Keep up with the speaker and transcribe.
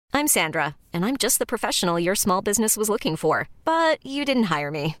I'm Sandra, and I'm just the professional your small business was looking for. But you didn't hire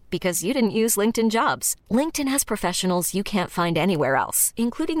me because you didn't use LinkedIn Jobs. LinkedIn has professionals you can't find anywhere else,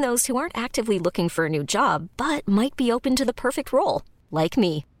 including those who aren't actively looking for a new job, but might be open to the perfect role, like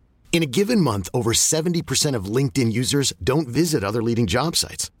me. In a given month, over 70% of LinkedIn users don't visit other leading job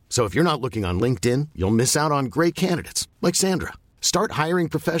sites. So if you're not looking on LinkedIn, you'll miss out on great candidates like Sandra. Start hiring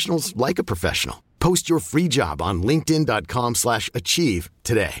professionals like a professional. Post your free job on linkedin.com/achieve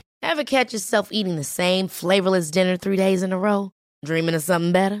today. Ever catch yourself eating the same flavorless dinner 3 days in a row? Dreaming of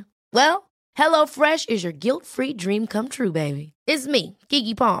something better? Well, HelloFresh is your guilt-free dream come true, baby. It's me,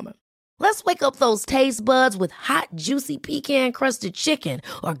 Keke Palmer. Let's wake up those taste buds with hot, juicy pecan-crusted chicken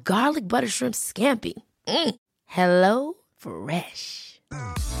or garlic butter shrimp scampi. Hello Fresh.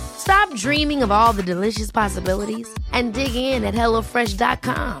 Stop dreaming of all the delicious possibilities and dig in at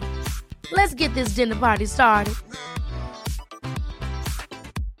HelloFresh.com. Let's get this dinner party started.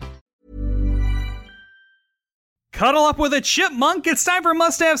 Cuddle up with a chipmunk. It's time for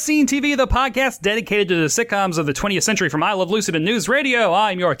Must Have Seen TV, the podcast dedicated to the sitcoms of the 20th century from I Love Lucid and News Radio.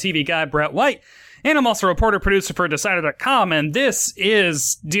 I'm your TV guy, Brett White, and I'm also a reporter producer for Decider.com, and this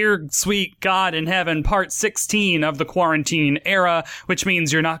is Dear Sweet God in Heaven, part 16 of the quarantine era, which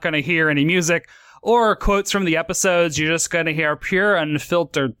means you're not going to hear any music or quotes from the episodes. You're just going to hear pure,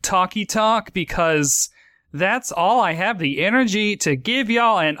 unfiltered talky talk, because that's all I have the energy to give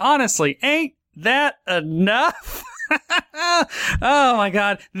y'all, and honestly, ain't that enough? Oh my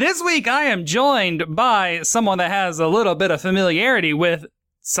god. This week I am joined by someone that has a little bit of familiarity with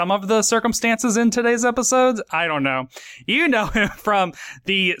some of the circumstances in today's episodes. I don't know. You know him from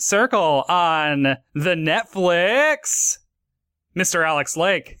The Circle on the Netflix. Mr. Alex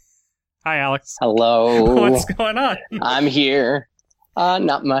Lake. Hi, Alex. Hello. What's going on? I'm here.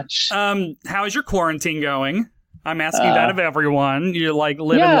 Not much. How's your quarantine going? I'm asking that of everyone. You're like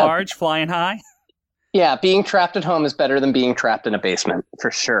living large, flying high? Yeah, being trapped at home is better than being trapped in a basement,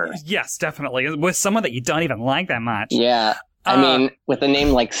 for sure. Yes, definitely. With someone that you don't even like that much. Yeah. I mean, with a name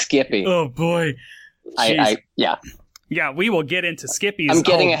like Skippy. Oh, boy. Yeah. Yeah, we will get into Skippy's I'm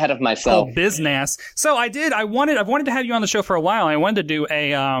getting ahead of myself. Whole business. So I've wanted to have you on the show for a while. I wanted to do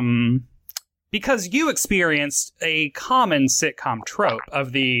a, because you experienced a common sitcom trope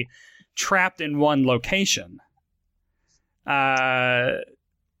of the trapped in one location.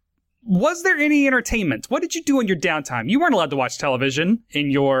 Was there any entertainment? What did you do in your downtime? You weren't allowed to watch television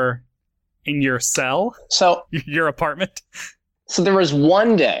in your cell, your apartment. So there was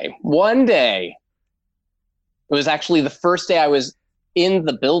one day, it was actually the first day I was in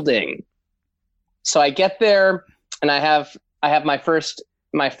the building. So I get there and I have my first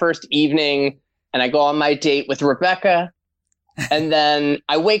evening, and I go on my date with Rebecca. And then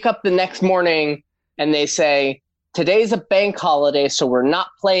I wake up the next morning and they say, today's a bank holiday, so we're not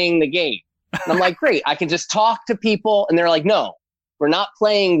playing the game. And I'm like, great, I can just talk to people. And they're like, no, we're not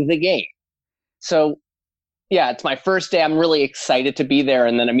playing the game. So yeah, it's my first day. I'm really excited to be there.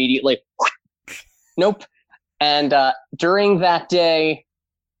 And then immediately, nope. And during that day,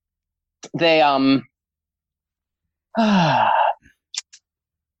 they,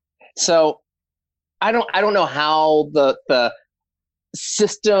 so I don't know how the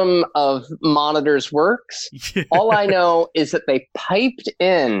system of monitors works. Yeah. All I know is that they piped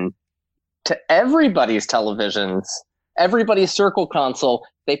in to everybody's televisions, everybody's Circle console.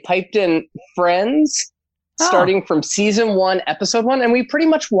 They piped in Friends, starting from season 1, episode 1, and we pretty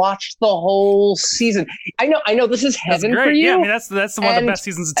much watched the whole season. I know this is heaven for you. Yeah, I mean that's one of the best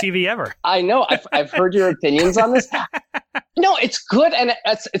seasons of TV ever. I know. I've heard your opinions on this. No, it's good, and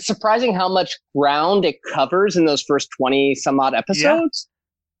it's surprising how much ground it covers in those first 20 some odd episodes. Yeah.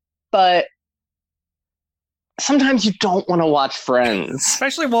 But sometimes you don't want to watch Friends,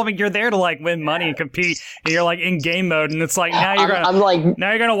 especially when you're there to like win money and compete, and you're like in game mode, and it's like now you're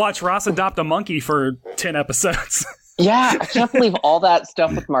gonna watch Ross adopt a monkey for 10 episodes. Yeah, I can't believe all that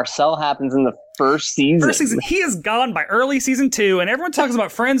stuff with Marcel happens in the first season. He is gone by early season 2, and everyone talks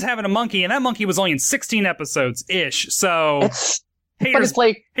about Friends having a monkey, and that monkey was only in 16 episodes ish. So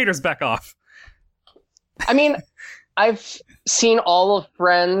haters back off. I mean, I've seen all of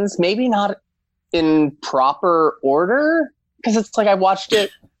Friends, maybe not in proper order, because it's like I watched it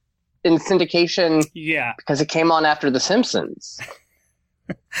in syndication. Yeah, because it came on after The Simpsons.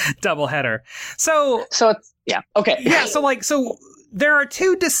 Double header. So it's okay. Yeah, so there are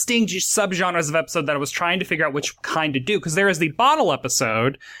 2 distinct subgenres of episode that I was trying to figure out which kind to do, because there is the bottle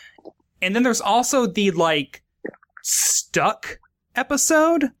episode, and then there's also the like stuck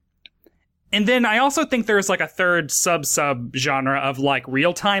episode. And then I also think there's like a third sub genre of like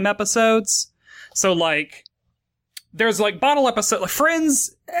real-time episodes. So like there's like bottle episode. Like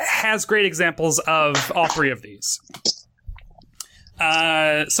Friends has great examples of all three of these.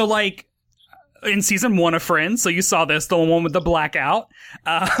 So like in season 1 of Friends, so you saw this, the one with the blackout.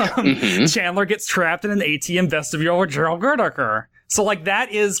 Chandler gets trapped in an ATM vestibule with Gerald Gerdaker. So like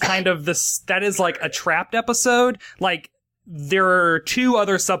that is kind of this. That is like a trapped episode. Like there are 2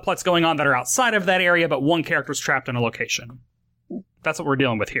 other subplots going on that are outside of that area, but one character's trapped in a location. That's what we're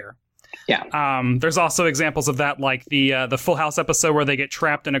dealing with here. Yeah. There's also examples of that, like the Full House episode where they get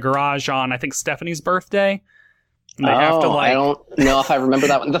trapped in a garage on, I think, Stephanie's birthday. And they have to, like, I don't know if I remember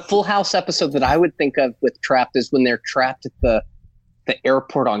that one. The Full House episode that I would think of with trapped is when they're trapped at the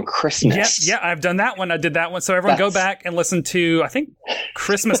airport on Christmas. Yeah, I've done that one. I did that one. So everyone go back and listen to, I think,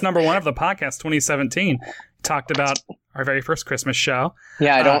 Christmas number 1 of the podcast, 2017. Talked about our very first Christmas show.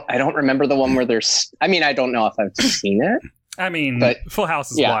 Yeah, I don't remember the one where there's. I mean, I don't know if I've seen it. I mean, but, Full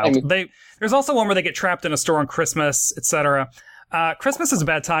House is wild. I mean, there's also one where they get trapped in a store on Christmas, etc. Christmas is a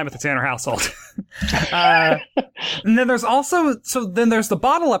bad time at the Tanner household. And then there's also, then there's the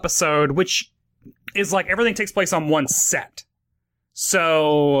bottle episode, which is like everything takes place on one set.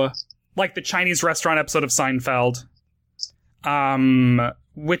 So, like the Chinese restaurant episode of Seinfeld,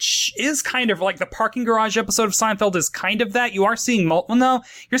 which is kind of like the parking garage episode of Seinfeld is kind of that. You are seeing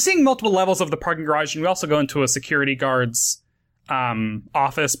you're seeing multiple levels of the parking garage, and we also go into a security guard's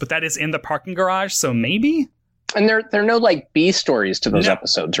office, but that is in the parking garage, so maybe. And there are no like B stories to those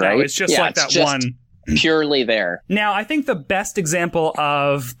episodes, right? No, it's just like that one. Purely there. Now, I think the best example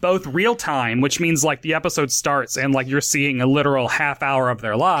of both real time, which means like the episode starts and like you're seeing a literal half hour of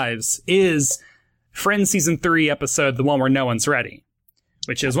their lives, is Friends season 3 episode, the one where no one's ready,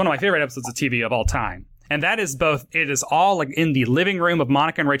 which is one of my favorite episodes of TV of all time. And that is it is all like in the living room of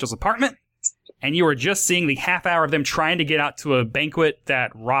Monica and Rachel's apartment. And you are just seeing the half hour of them trying to get out to a banquet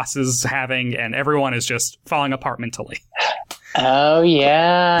that Ross is having, and everyone is just falling apart mentally. Oh,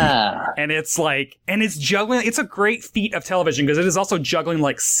 yeah. And it's like, and it's juggling. It's a great feat of television because it is also juggling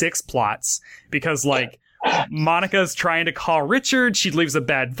like 6 plots because like Monica's trying to call Richard. She leaves a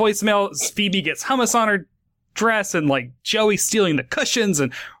bad voicemail. Phoebe gets hummus on her dress, and like Joey's stealing the cushions,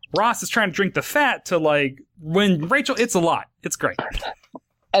 and Ross is trying to drink the fat to like when Rachel. It's a lot. It's great.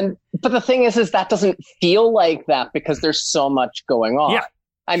 But the thing is that doesn't feel like that because there's so much going on. Yeah.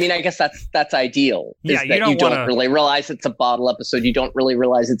 I mean, I guess that's ideal. Yeah, you don't really realize it's a bottle episode. You don't really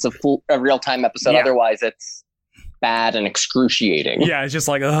realize it's a real-time episode. Yeah. Otherwise, it's bad and excruciating. Yeah, it's just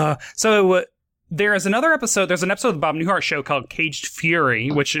like, So there is another episode. There's an episode of the Bob Newhart show called Caged Fury,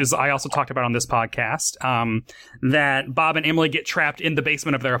 which is I also talked about on this podcast, that Bob and Emily get trapped in the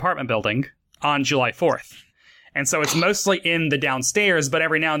basement of their apartment building on July 4th. And so it's mostly in the downstairs, but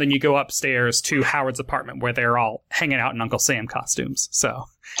every now and then you go upstairs to Howard's apartment where they're all hanging out in Uncle Sam costumes. So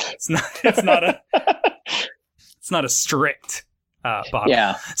it's not a strict bottle.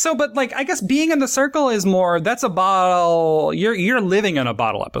 Yeah. So, but like, I guess being in the circle is more, that's a bottle. You're living in a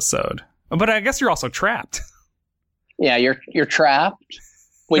bottle episode, but I guess you're also trapped. Yeah. You're trapped.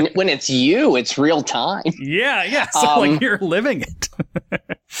 When it's you, it's real time. Yeah. So like you're living it.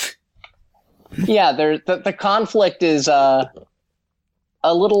 Yeah, the conflict is a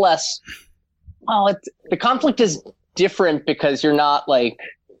little less. Well, the conflict is different because you're not like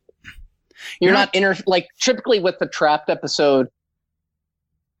not typically with the trapped episode,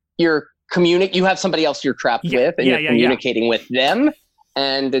 you have somebody else you're trapped with, and you're communicating with them,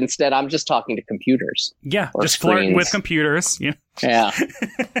 and instead I'm just talking to computers. Yeah, just flirting with computers. Yeah.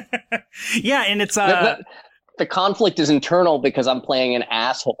 Yeah, and it's the conflict is internal because I'm playing an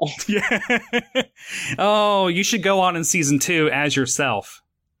asshole. Yeah. Oh, you should go on in season 2 as yourself.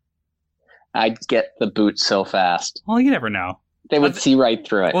 I'd get the boot so fast. Well, you never know. They would see right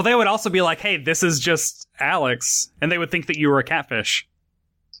through it. Well, they would also be like, hey, this is just Alex. And they would think that you were a catfish.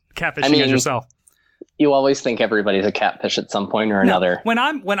 Catfishing as yourself. You always think everybody's a catfish at some point or another. When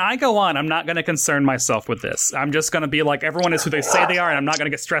I go on, I'm not going to concern myself with this. I'm just going to be like, everyone is who they say they are, and I'm not going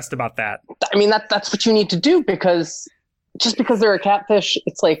to get stressed about that. I mean, that's what you need to do, because just because they're a catfish,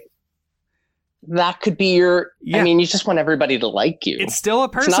 it's like, that could be your. Yeah. I mean, you just want everybody to like you. It's still a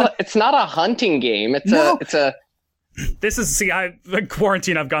person. It's not a hunting game. It's a. This is the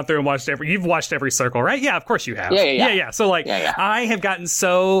quarantine I've gone through and watched you've watched every Circle, right? Yeah, of course you have. Yeah. So like, I have gotten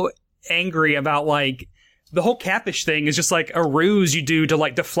so angry about like the whole catfish thing is just like a ruse you do to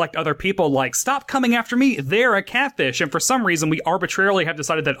like deflect other people. Like, stop coming after me. They're a catfish. And for some reason, we arbitrarily have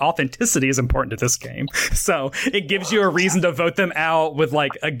decided that authenticity is important to this game. So it gives you a reason to vote them out with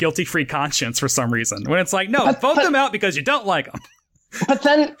like a guilty-free conscience for some reason. When it's like, no, vote them out because you don't like them. But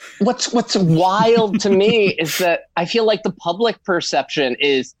then what's wild to me is that I feel like the public perception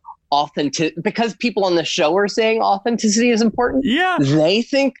is, authentic, because people on the show are saying authenticity is important. Yeah. They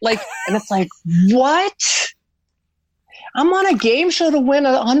think like, and it's like, what? I'm on a game show to win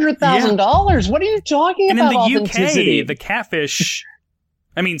 $100,000. What are you talking about? And in the authenticity? UK, the Catfish,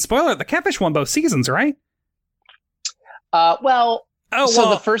 I mean, spoiler, the Catfish won both seasons, right?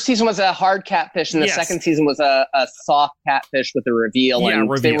 The first season was a hard catfish, and the second season was a soft catfish with a reveal,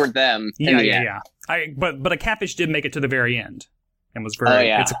 they were them. Yeah. But a Catfish did make it to the very end, and was very.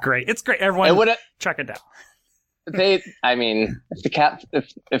 It's great. Everyone, check it out. If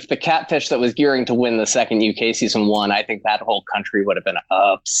the Catfish that was gearing to win the second UK season won, I think that whole country would have been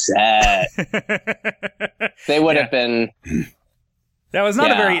upset. They would have been. That was not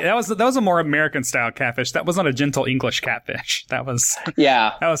that was a more American style catfish. That was not a gentle English catfish. That was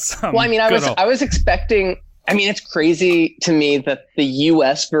I was expecting. I mean, it's crazy to me that the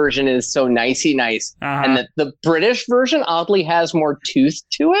US version is so nicey nice, and that the British version oddly has more tooth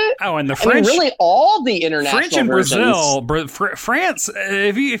to it. Oh, and the French, really all the international French and versions. Brazil, France.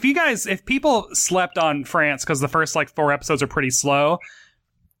 If people slept on France because the first 4 episodes are pretty slow,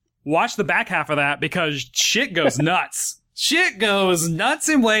 watch the back half of that because shit goes nuts. Shit goes nuts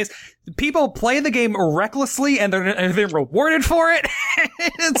in ways. People play the game recklessly and they're rewarded for it.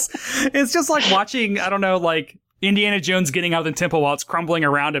 It's just like watching, I don't know, like Indiana Jones getting out of the temple while it's crumbling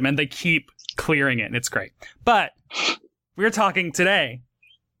around him and they keep clearing it. And it's great. But we're talking today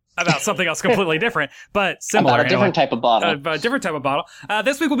about something else completely different, but similar. About a different type of bottle.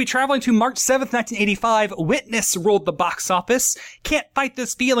 This week we'll be traveling to March 7th, 1985. Witness ruled the box office. Can't Fight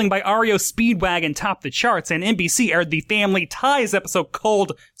This Feeling by REO Speedwagon topped the charts, and NBC aired the Family Ties episode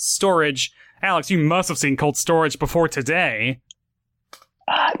Cold Storage. Alex, you must have seen Cold Storage before today.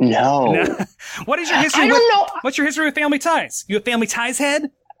 No. What is your history? I don't know. What's your history with Family Ties? You a Family Ties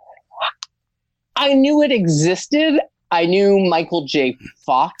head? I knew it existed. I knew Michael J.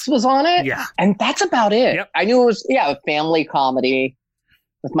 Fox was on it. Yeah. And that's about it. Yep. I knew it was, a family comedy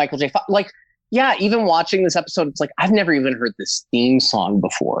with Michael J. Fox. Even watching this episode, it's like, I've never even heard this theme song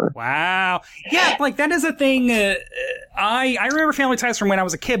before. Wow. Yeah, that is a thing. I remember Family Ties from when I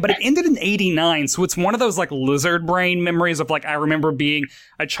was a kid, but it ended in 89. So it's one of those lizard brain memories of I remember being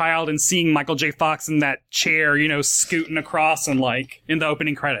a child and seeing Michael J. Fox in that chair, scooting across and in the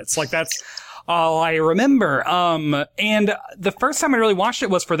opening credits. That's all I remember. And the first time I really watched it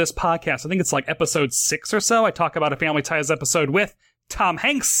was for this podcast. I think it's episode 6 or so. I talk about a Family Ties episode with Tom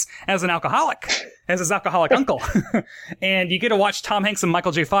Hanks as his alcoholic uncle. And you get to watch Tom Hanks and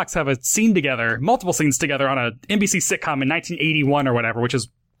Michael J. Fox have a scene together, multiple scenes together on a NBC sitcom in 1981 or whatever, which is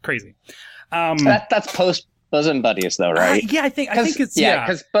crazy. That's post Bosom Buddies though, right? I think it's,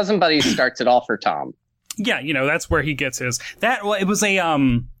 because Bosom Buddies starts it all for Tom. Yeah, that's where he gets his, it was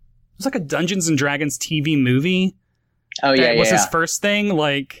a Dungeons and Dragons TV movie. Oh yeah, that was his first thing.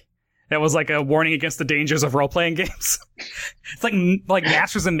 That was a warning against the dangers of role-playing games. It's like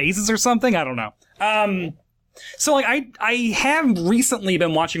Masters and Mazes or something. I don't know. So I have recently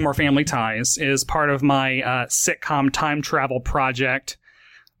been watching more Family Ties as part of my sitcom time travel project,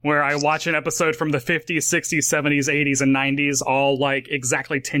 where I watch an episode from the 50s, 60s, 70s, 80s, and 90s, all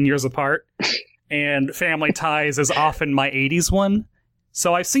exactly 10 years apart. And Family Ties is often my 80s one.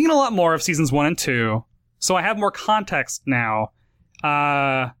 So I've seen a lot more of seasons 1 and 2. So I have more context now.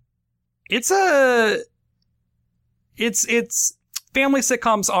 It's family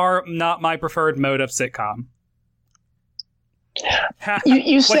sitcoms are not my preferred mode of sitcom.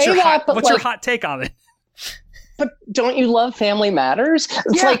 You say that, but what's your hot take on it? But don't you love Family Matters?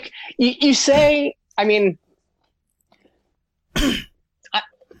 It's you say, I mean,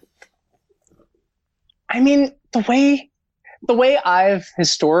 the way I've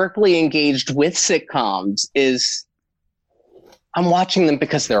historically engaged with sitcoms is I'm watching them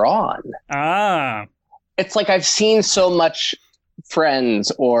because they're on. It's I've seen so much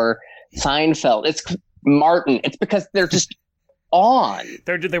Friends or Seinfeld. It's Martin. It's because they're just on.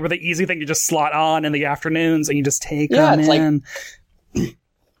 They were the easy thing to just slot on in the afternoons and you just take them in.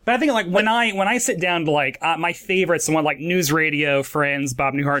 But I think when I sit down to my favorites, the one News Radio, Friends,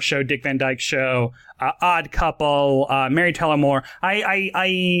 Bob Newhart Show, Dick Van Dyke Show, Odd Couple, Mary Tyler Moore,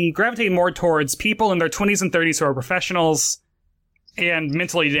 I gravitate more towards people in their 20s and 30s who are professionals and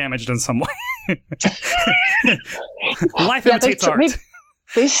mentally damaged in some way. Life imitates art.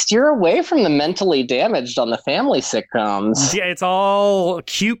 They steer away from the mentally damaged on the family sitcoms. Yeah, it's all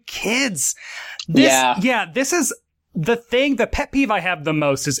cute kids. This is the thing, the pet peeve I have the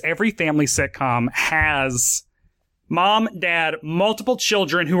most is every family sitcom has mom, dad, multiple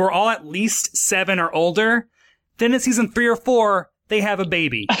children who are all at least 7 or older. Then in season 3 or 4, they have a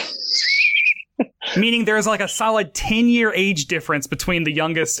baby. Meaning there's like a solid 10-year age difference between the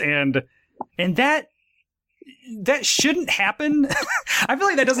youngest and that shouldn't happen. I feel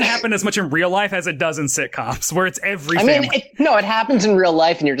like that doesn't happen as much in real life as it does in sitcoms, where it's every family. It happens in real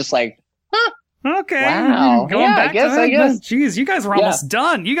life, and you're just like, huh. Okay. Wow. I guess. Jeez, you guys are almost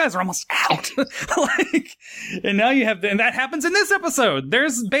done. You guys are almost out. And now you have, and that happens in this episode.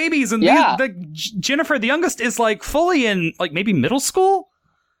 There's babies, and Jennifer, the youngest, is like fully in like maybe middle school.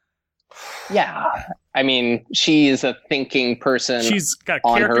 Yeah. I mean, she is a thinking person. She's got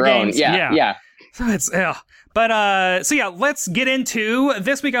on character her own. gains. Yeah. So it's, let's get into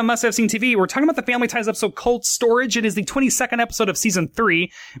this week on Must Have Seen TV. We're talking about the Family Ties episode Cold Storage. It is the 22nd episode of season 3.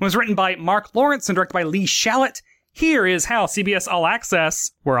 It was written by Mark Lawrence and directed by Lee Shallett. Here is how CBS All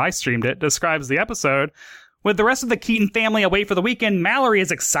Access, where I streamed it, describes the episode. With the rest of the Keaton family away for the weekend, Mallory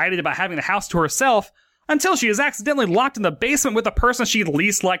is excited about having the house to herself until she is accidentally locked in the basement with the person she'd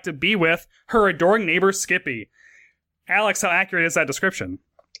least like to be with, her adoring neighbor Skippy. Alex, how accurate is that description?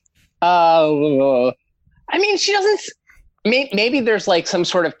 I mean, she doesn't. Maybe there's like some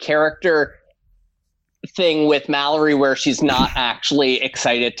sort of character thing with Mallory where she's not actually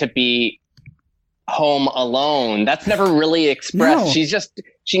excited to be home alone. That's never really expressed. No.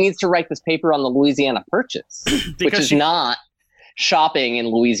 She needs to write this paper on the Louisiana Purchase, which is not shopping in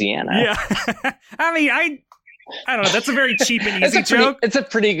Louisiana. Yeah. I mean, I don't know. That's a very cheap and easy joke. It's a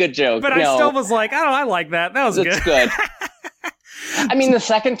pretty good joke. But I still was like, I like that. That was good. It's good. I mean, the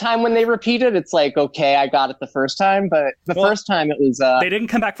second time when they repeat it, it's like, okay, I got it the first time, but first time it was... they didn't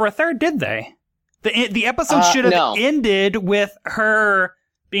come back for a third, did they? The episode should have ended with her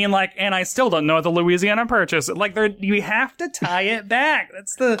being like, and I still don't know the Louisiana Purchase. Like, you have to tie it back.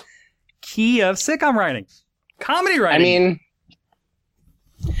 That's the key of sitcom writing. Comedy writing.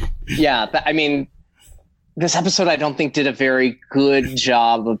 I mean, this episode, I don't think, did a very good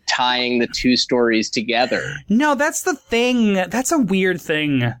job of tying the two stories together. No, that's the thing. That's a weird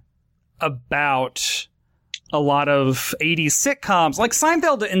thing about a lot of 80s sitcoms. Like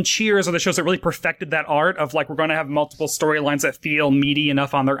Seinfeld and Cheers are the shows that really perfected that art of like, we're going to have multiple storylines that feel meaty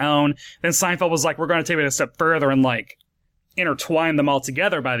enough on their own. Then Seinfeld was like, we're going to take it a step further and like intertwine them all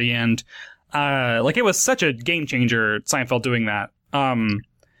together by the end. Like it was such a game changer, Seinfeld doing that.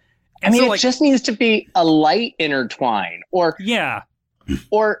 It just needs to be a light intertwine or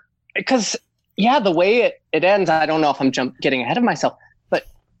because the way it ends, I don't know if I'm getting ahead of myself, but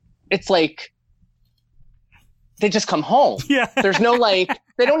it's like they just come home. Yeah. There's no they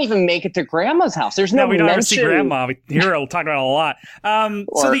don't even make it to grandma's house. There's no we don't ever see grandma. We hear her talk about it a lot.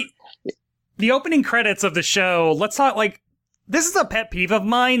 So the opening credits of the show, let's talk this is a pet peeve of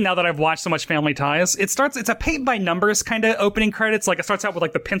mine now that I've watched so much Family Ties. It's a paint by numbers kind of opening credits. Like it starts out with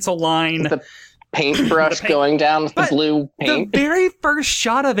like the pencil line. The paintbrush going down with the blue paint. The very first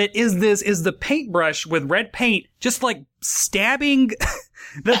shot of it is the paintbrush with red paint just like stabbing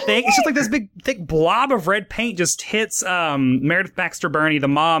the thing. It's just like this big thick blob of red paint just hits Meredith Baxter Birney, the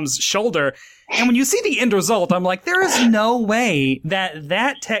mom's shoulder. And when you see the end result, I'm like, there is no way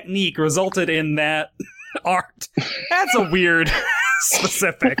that technique resulted in that art. That's a weird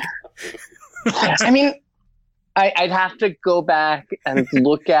specific. I mean, I'd have to go back and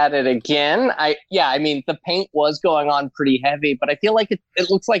look at it again. I mean, the paint was going on pretty heavy, but I feel like it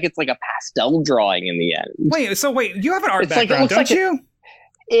looks like it's like a pastel drawing in the end. Wait, you have an art background, don't you?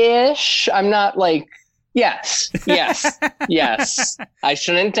 Ish. I'm not like, yes. I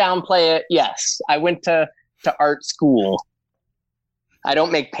shouldn't downplay it. Yes, I went to art school. I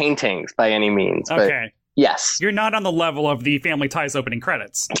don't make paintings by any means. Okay. But yes. You're not on the level of the Family Ties opening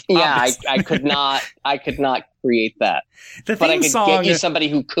credits. Yeah, I could not create that. But I could get you somebody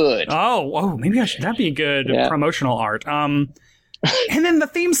who could. Oh, maybe I should. That'd be good promotional art. And then the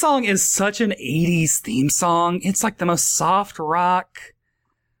theme song is such an 80s theme song. It's like the most soft rock.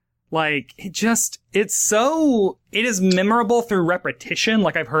 Like, it is memorable through repetition.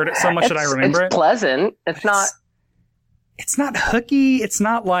 Like, I've heard it so much that I remember it. It's pleasant. It's not hooky. It's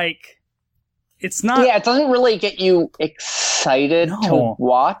not. Yeah, it doesn't really get you excited to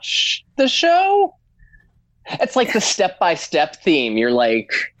watch the show. It's like the step-by-step theme. You're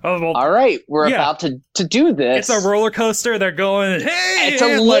like, all right, we're about to do this. It's a roller coaster. They're going, hey! It's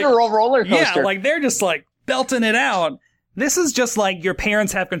a literal roller coaster. Yeah, like, they're just, like, belting it out. This is just like your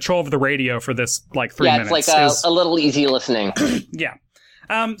parents have control of the radio for this, 3 minutes. Yeah, it's like a little easy listening. Yeah.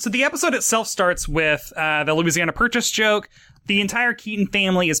 So the episode itself starts with the Louisiana Purchase joke. The entire Keaton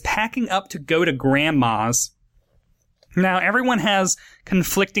family is packing up to go to Grandma's. Now, everyone has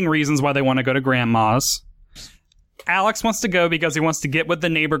conflicting reasons why they want to go to Grandma's. Alex wants to go because he wants to get with the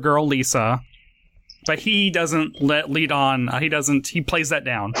neighbor girl, Lisa. But he doesn't lead on. He plays that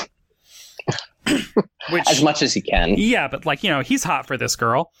down. Which, as much as he can. Yeah, but like, he's hot for this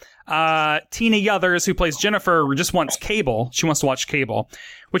girl. Tina Yothers, who plays Jennifer, just wants cable. She wants to watch cable,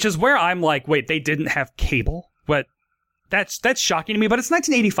 which is where I'm like, wait, they didn't have cable? What? That's shocking to me, but it's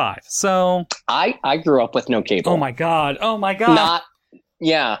 1985, so... I grew up with no cable. Oh my god.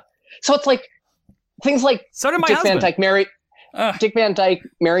 Yeah. So it's like, things like so did my Dick husband. Van Dyke,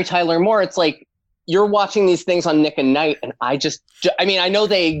 Mary Tyler Moore, it's like, you're watching these things on Nick and Night, and I know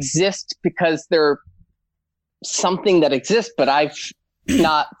they exist because they're something that exists, but I've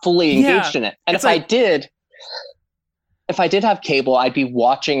not fully engaged in it. And if I did have cable, I'd be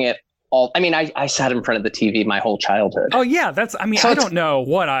watching it all. I mean, I sat in front of the TV my whole childhood. Oh yeah, I don't know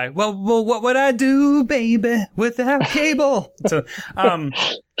what what would I do, baby, without cable?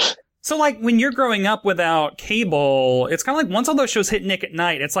 So like when you're growing up without cable, it's kind of like once all those shows hit Nick at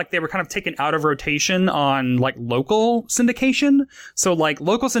Night, it's like they were kind of taken out of rotation on like local syndication. So like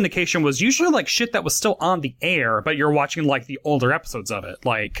local syndication was usually like shit that was still on the air, but you're watching like the older episodes of it,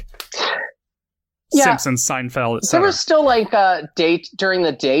 like Simpsons, Seinfeld, etc. There was still like during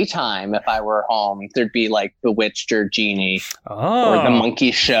the daytime, if I were home, there'd be like Bewitched or Genie or The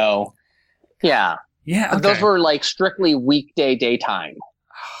Monkey Show. Yeah. Yeah. Okay. Those were like strictly weekday daytime.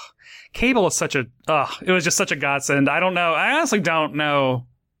 Cable is it was just such a godsend. I don't know. I honestly don't know.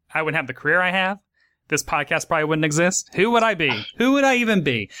 I wouldn't have the career I have. This podcast probably wouldn't exist. Who would I be? Who would I even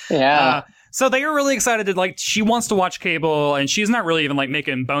be? Yeah. So they are really excited to like, she wants to watch cable and she's not really even like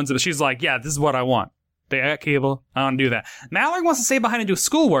making bones of it. She's like, yeah, this is what I want. They got cable. I want to do that. Mallory wants to stay behind and do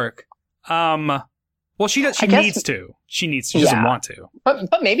schoolwork. Well, she needs to. She needs to. She doesn't want to.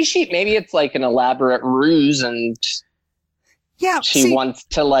 But maybe it's like an elaborate ruse and she wants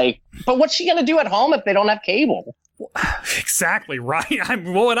to like, but what's she going to do at home if they don't have cable? Exactly right.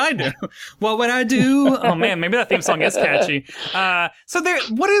 What would I do? What would I do? Oh man, maybe that theme song is catchy. So there,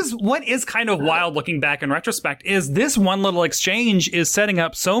 what is kind of wild looking back in retrospect is this one little exchange is setting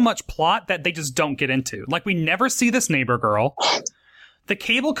up so much plot that they just don't get into. Like we never see this neighbor girl. The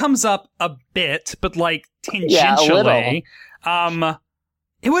cable comes up a bit, but like tangentially.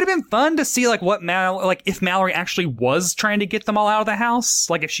 It would have been fun to see like if Mallory actually was trying to get them all out of the house,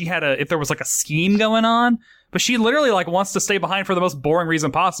 like if there was like a scheme going on. But she literally like wants to stay behind for the most boring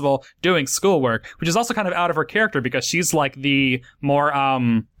reason possible, doing schoolwork, which is also kind of out of her character because she's like the more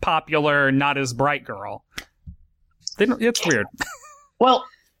popular, not as bright girl. It's weird. Well,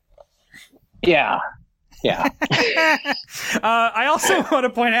 yeah. I also want to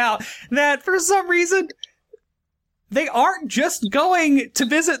point out that for some reason they aren't just going to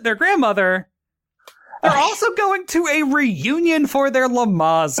visit their grandmother; they're also going to a reunion for their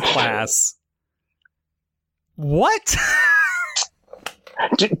Lamaze class. What?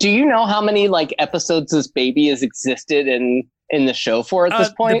 Do you know how many like episodes this baby has existed in the show for at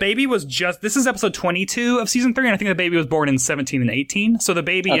this point? The baby was this is episode 22 of season 3, and I think the baby was born in 17 and 18. So the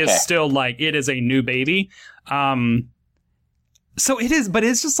baby is still like, it is a new baby. So it is, but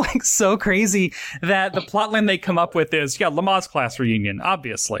it's just like so crazy that the plotline they come up with is, Lamaze class reunion,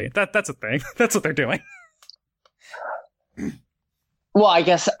 obviously. That's a thing. That's what they're doing. Well, I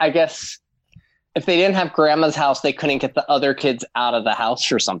guess if they didn't have grandma's house, they couldn't get the other kids out of the house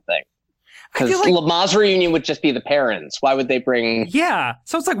or something. Because Lamaze reunion would just be the parents. Why would they bring... Yeah.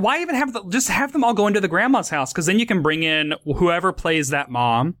 So it's like, why even just have them all go into the grandma's house? Because then you can bring in whoever plays that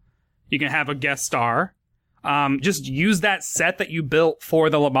mom. You can have a guest star. Just use that set that you built for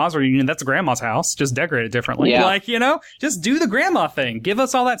the Lamaze reunion. That's grandma's house. Just decorate it differently. Yeah. Like, just do the grandma thing. Give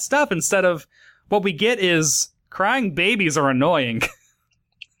us all that stuff instead of what we get is crying babies are annoying.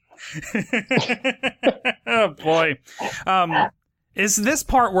 Oh boy. Is this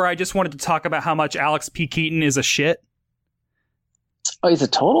part where I just wanted to talk about how much Alex P. Keaton is a shit? Oh, he's a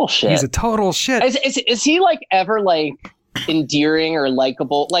total shit. He's a total shit. Is he like ever like endearing or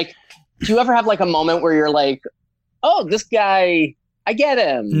likable? Like, do you ever have like a moment where you're like, oh, this guy, I get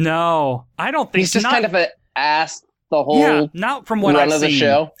him? No, I don't think he's just kind of an ass the whole not from what run I've of the seen.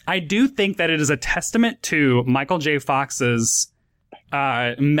 show. I do think that it is a testament to Michael J. Fox's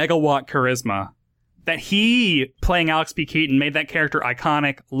megawatt charisma that he playing Alex P. Keaton made that character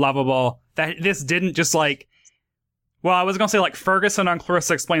iconic, lovable. That this didn't just like, well, I was gonna say like Ferguson on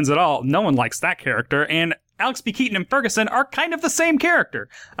Clarissa Explains It All. No one likes that character, and Alex P. Keaton and Ferguson are kind of the same character.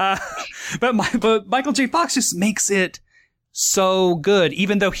 But Michael J. Fox just makes it so good,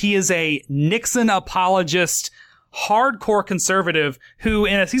 even though he is a Nixon apologist, hardcore conservative who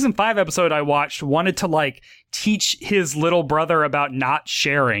in a season 5 episode I watched wanted to like teach his little brother about not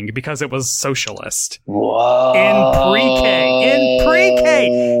sharing because it was socialist. Whoa. In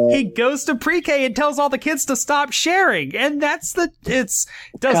pre-K, he goes to pre-K and tells all the kids to stop sharing, and that's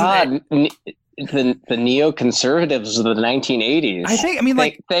the neoconservatives of the 1980s. I mean,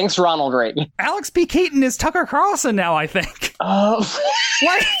 like, thanks, Ronald Reagan. Alex P. Keaton is Tucker Carlson now, I think. Oh,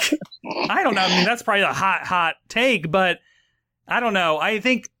 like, I don't know. I mean, that's probably a hot take, but I don't know. I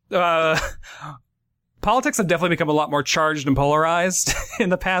think politics have definitely become a lot more charged and polarized in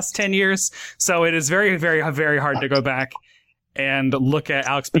the past 10 years. So it is very, very, very hard to go back and look at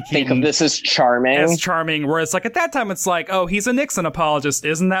Alex P. Keaton. Think of this as charming. Whereas, like, at that time, it's like, oh, he's a Nixon apologist.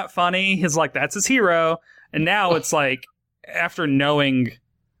 Isn't that funny? He's like, that's his hero. And now it's like, after knowing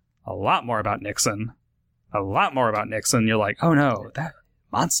a lot more about Nixon, you're like, oh no, that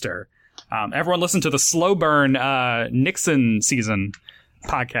monster. Everyone listen to the Slow Burn Nixon season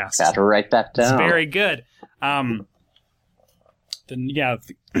podcast. Got to write that down. It's very good.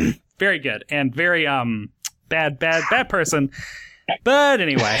 Very good. And very, bad person. But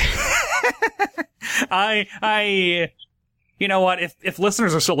anyway, you know what? If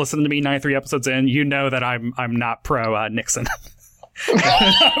listeners are still listening to me 93 episodes in, you know that I'm not pro Nixon.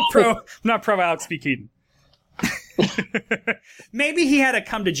 not pro Alex P. Keaton. Maybe he had a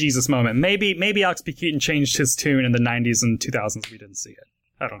come to Jesus moment. Maybe Alex P. Keaton changed his tune in the 90s and 2000s. We didn't see it.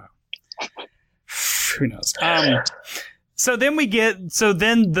 I don't know. Who knows? So then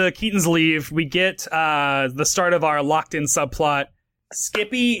the Keatons leave. We get the start of our locked in subplot.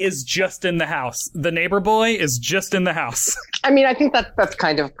 Skippy is just in the house. The neighbor boy is just in the house. I mean, I think that's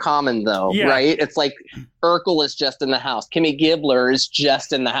kind of common, though, yeah. Right? It's like Urkel is just in the house. Kimmy Gibbler is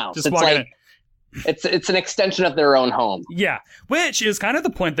just in the house. Just it's like it's an extension of their own home. Yeah, which is kind of the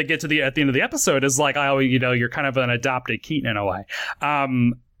point they get to at the end of the episode is like, oh, you know, you're kind of an adopted Keaton in a way.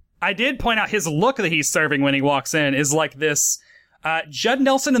 I did point out his look that he's serving when he walks in is like this Judd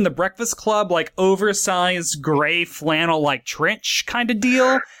Nelson in the Breakfast Club, like oversized gray flannel, like trench kind of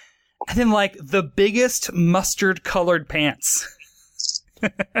deal. And then like the biggest mustard colored pants.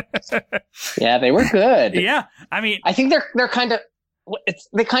 Yeah, they were good. Yeah. I mean, I think they're kind of,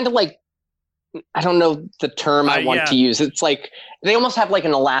 they kind of like, I don't know the term I want to use. It's like they almost have like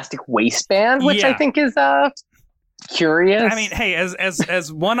an elastic waistband, which I think is curious. I mean, hey,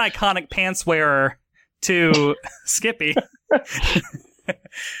 as one iconic pants wearer to Skippy,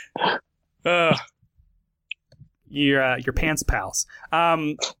 your pants pals.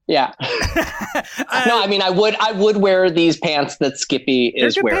 Yeah. No, I mean, I would wear these pants that Skippy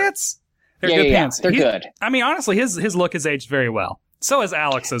is wearing. Pants. They're good pants. They're good. I mean, honestly, his look has aged very well. So is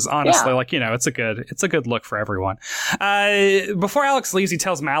Alex's, honestly. Like, you know, it's a good look for everyone. Before Alex leaves, he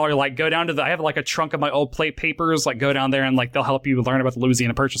tells Mallory, like, go down to I have like a trunk of my old plate papers, like go down there and like they'll help you learn about the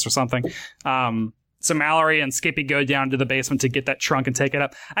Louisiana Purchase or something. So Mallory and Skippy go down to the basement to get that trunk and take it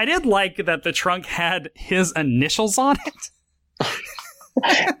up. I did like that the trunk had his initials on it.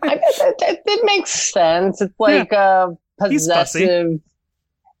 It makes sense. It's like possessive.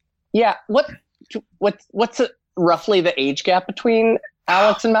 Yeah. What's roughly the age gap between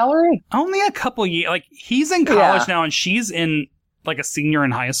Alex and Mallory? Only a couple years. Like, he's in college now and she's in like a senior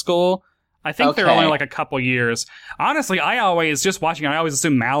in high school. I think they're only like a couple years. Honestly, I always assume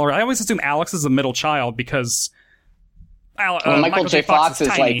Alex is the middle child because Michael J. Fox is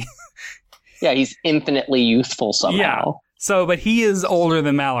tiny. Like, yeah, he's infinitely youthful somehow. Yeah. So, but he is older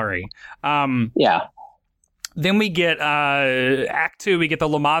than Mallory. Yeah. Then we get Act 2, we get the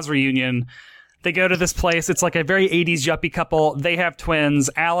Lamaze reunion. They go to this place. It's like a very 80s yuppie couple. They have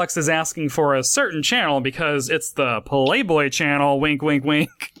twins. Alex is asking for a certain channel because it's the Playboy channel. Wink, wink,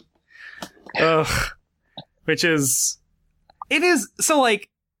 wink. Ugh. It is. So, like,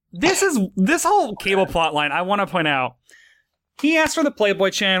 this whole cable plot line, I want to point out. He asked for the Playboy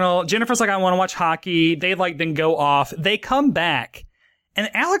channel. Jennifer's like, I want to watch hockey. They, like, then go off. They come back.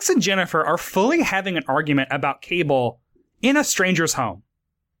 And Alex and Jennifer are fully having an argument about cable in a stranger's home.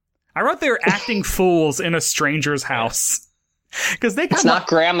 I wrote they were acting fools in a stranger's house. Because it's not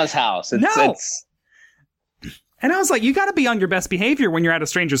grandma's house. And I was like, you got to be on your best behavior when you're at a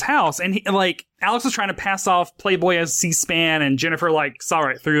stranger's house. And Alex was trying to pass off Playboy as C-SPAN, and Jennifer saw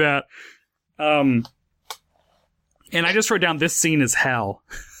right through that. And I just wrote down, this scene is hell.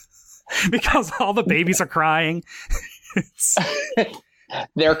 Because all the babies are crying.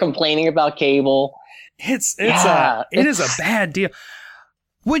 They're complaining about cable. It is a bad deal.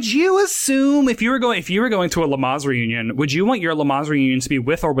 Would you assume if you were going to a Lamaze reunion, would you want your Lamaze reunion to be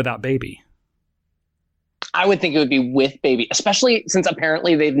with or without baby? I would think it would be with baby, especially since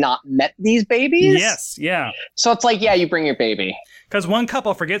apparently they've not met these babies. Yes, yeah. So it's like, yeah, you bring your baby. Because one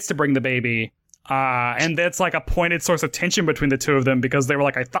couple forgets to bring the baby, and that's like a pointed source of tension between the two of them because they were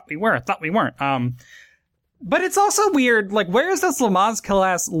like, I thought we weren't. But it's also weird, like, where is this Lamaze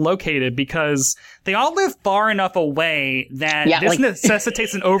class located? Because they all live far enough away that this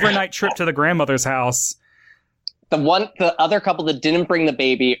necessitates an overnight trip to the grandmother's house. The other couple that didn't bring the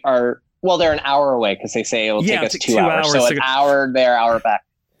baby are, well, they're an hour away because they say it'll take us 2 hours. So an hour there, hour back.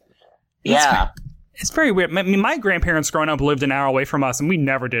 Yeah. It's very weird. I mean, my grandparents growing up lived an hour away from us, and we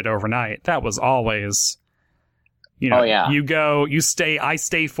never did overnight. That was always... You know, I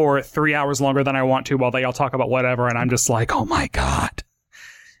stay for 3 hours longer than I want to while they all talk about whatever, and I'm just like, oh my God.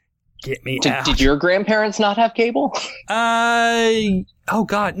 Get me out. Did your grandparents not have cable? Oh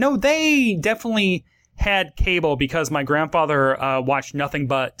God. No, they definitely had cable because my grandfather watched nothing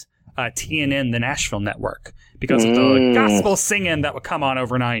but TNN, the Nashville network, because of the gospel singing that would come on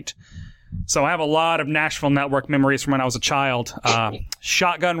overnight. So I have a lot of Nashville network memories from when I was a child.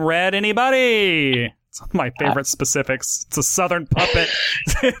 Shotgun Red, anybody? It's one of my favorite specifics. It's a Southern puppet.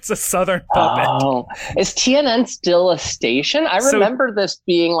 It's a Southern puppet. Oh. Is TNN still a station? I remember this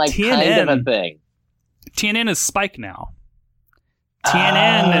being like TNN, kind of a thing. TNN is Spike now.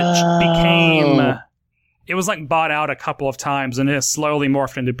 TNN became... It was like bought out a couple of times and it has slowly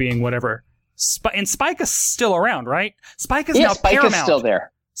morphed into being whatever. And Spike is still around, right? Spike is now Spike Paramount. Is still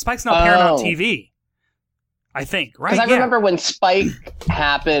there. Spike's now Paramount TV. I think, right? Because I remember when Spike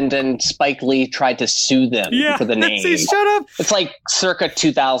happened and Spike Lee tried to sue them for the name. See, shut up. It's like circa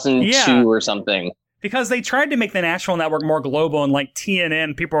 2002 or something. Because they tried to make the Nashville Network more global, and like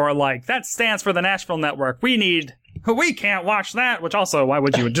TNN, people are like, that stands for the Nashville Network. We can't watch that. Which also, why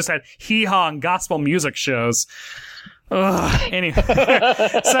would you? It just had hee-haw and gospel music shows. Anyway,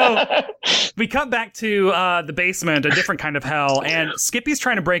 so we cut back to the basement, a different kind of hell, and Skippy's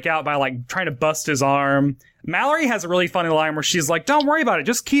trying to break out by like trying to bust his arm. Mallory has a really funny line where she's like, "Don't worry about it,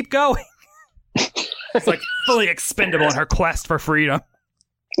 just keep going." It's like fully expendable in her quest for freedom.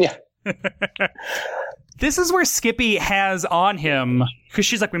 Yeah. This is where Skippy has on him, because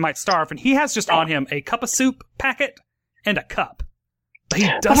she's like, we might starve, and he has just on him a cup of soup packet and a cup. But he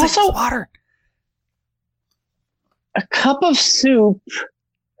doesn't use water. A cup of soup.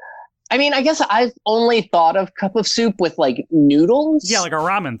 I mean, I guess I've only thought of cup of soup with like noodles. Yeah, like a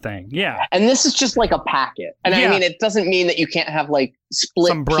ramen thing. Yeah. And this is just like a packet. And I mean, it doesn't mean that you can't have like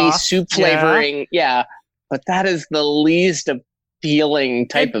split pea soup flavoring. Yeah. But that is the least appealing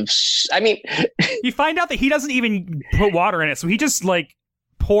type of. I mean, you find out that he doesn't even put water in it. So he just like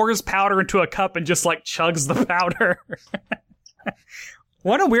pours powder into a cup and just like chugs the powder.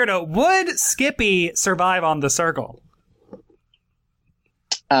 What a weirdo. Would Skippy survive on the Circle?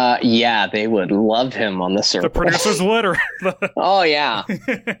 Yeah, they would love him on the Circle. The producers would? Or oh, yeah.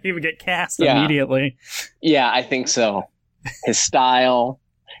 He would get cast immediately. Yeah, I think so. His style,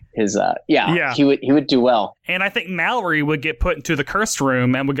 his, he would do well. And I think Mallory would get put into the cursed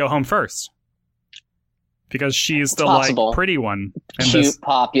room and would go home first. Because she's the, like, pretty one. Cute,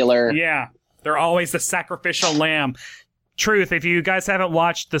 popular. Yeah. They're always the sacrificial lamb. Truth, if you guys haven't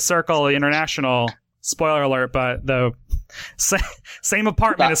watched The Circle International, spoiler alert, but the same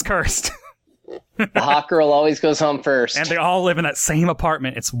apartment is cursed. The hot girl always goes home first. And they all live in that same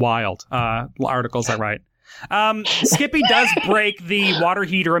apartment. It's wild. Articles I write. Skippy does break the water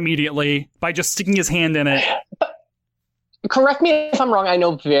heater immediately by just sticking his hand in it. But, correct me if I'm wrong. I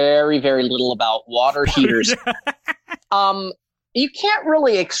know very, very little about water heaters. You can't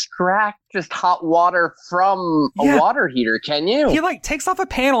really extract just hot water from a water heater, can you? He like takes off a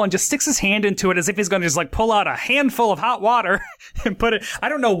panel and just sticks his hand into it as if he's going to just like pull out a handful of hot water and put it. I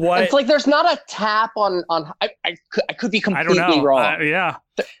don't know what. It's like there's not a tap on. I could be completely wrong. Yeah.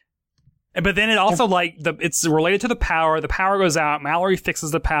 But then it also like it's related to the power. The power goes out. Mallory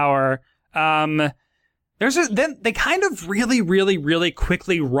fixes the power. Then they kind of really, really, really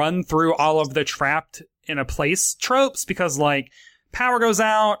quickly run through all of the trapped in a place tropes because like power goes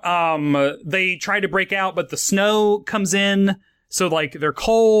out, they try to break out, but the snow comes in. So like they're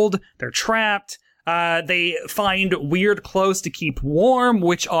cold, they're trapped. They find weird clothes to keep warm,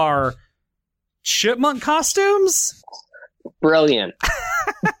 which are chipmunk costumes. Brilliant.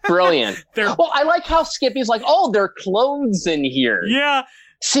 Brilliant. Well, I like how Skippy's like, oh, there are clothes in here. Yeah.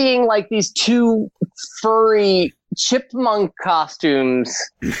 Seeing like these two furry chipmunk costumes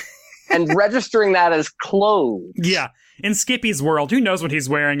and registering that as clothes. Yeah. In Skippy's world, who knows what he's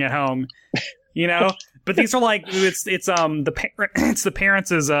wearing at home? You know? But these are like, it's the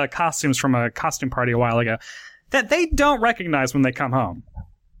parents' costumes from a costume party a while ago that they don't recognize when they come home.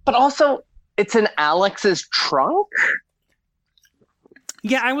 But also, it's in Alex's trunk?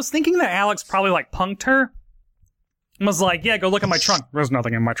 Yeah, I was thinking that Alex probably like punked her. And was like, yeah, go look at my trunk. There's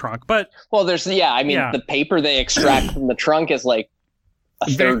nothing in my trunk. But well, the paper they extract from the trunk is like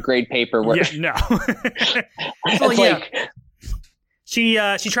a third grade paper where no. it's like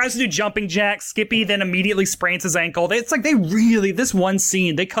she tries to do jumping jacks. Skippy then immediately sprains his ankle. It's like this one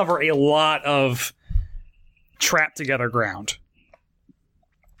scene, they cover a lot of trapped together ground.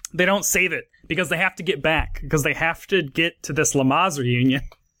 They don't save it because they have to get back, because they have to get to this Lamaze reunion.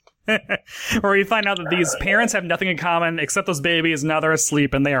 Where you find out that these parents have nothing in common except those babies. Now they're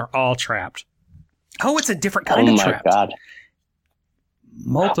asleep and they are all trapped. Oh, it's a different kind of trapped. Oh my God.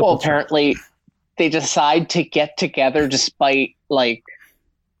 Multiple. Well, apparently they decide to get together despite like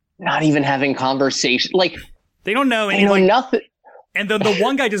not even having conversation. Like they don't know anything. They know nothing. And then the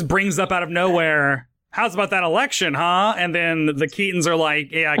one guy just brings up out of nowhere, how's about that election, huh? And then the Keatons are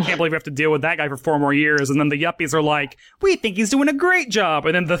like, yeah, I can't believe we have to deal with that guy for 4 more years. And then the Yuppies are like, we think he's doing a great job.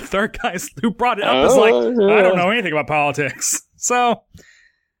 And then the third guy who brought it up is like, I don't know anything about politics. So,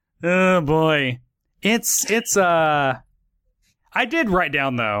 oh boy. I did write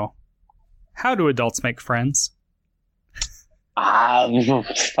down, though, how do adults make friends? I know.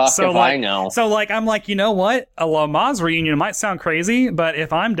 So, like, I'm like, you know what? A Lamaze reunion might sound crazy, but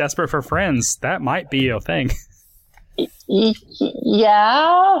if I'm desperate for friends, that might be a thing.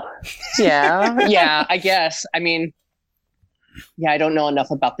 Yeah, I guess. I mean, I don't know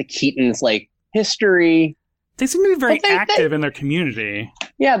enough about the Keatons' like history. They seem to be very active in their community.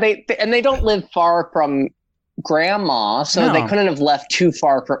 Yeah, they don't live far from grandma, so they couldn't have left too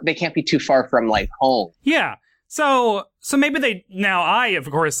far from. They can't be too far from like home. Yeah. So maybe I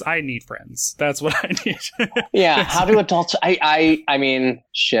need friends. That's what I need. Yeah. How do adults? I mean,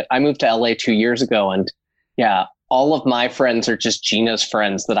 shit. I moved to LA 2 years ago, and yeah, all of my friends are just Gina's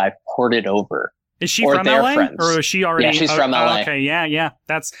friends that I've ported over. Is she from LA, friends. or is she already? Yeah, she's from LA. Okay, yeah.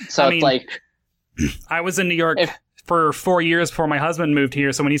 That's so. It's like I was in New York for 4 years before my husband moved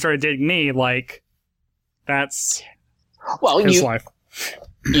here. So when he started dating me, like that's his life.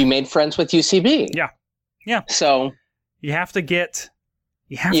 You made friends with UCB. Yeah. So you have to get.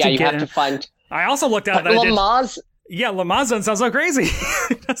 You have to find. I also looked out that Lamaze. Lamaze doesn't sound so crazy.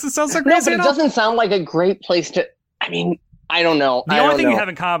 It doesn't sound so crazy. No, but it doesn't sound like a great place to. I mean, I don't know. The only thing you have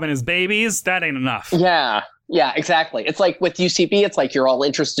in common is babies. That ain't enough. Yeah, exactly. It's like with UCB, it's like you're all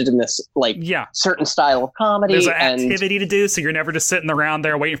interested in this certain style of comedy. There's an activity to do, so you're never just sitting around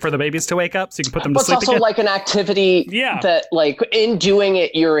there waiting for the babies to wake up so you can put them to sleep. But it's also like an activity that like in doing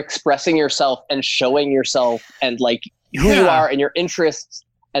it, you're expressing yourself and showing yourself and like who you are and your interests.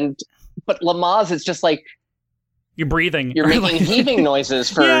 But Lamaze is just like you're breathing. You're making heaving noises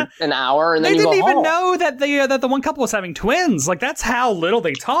for an hour, and then you go home. They didn't even know that the one couple was having twins. Like that's how little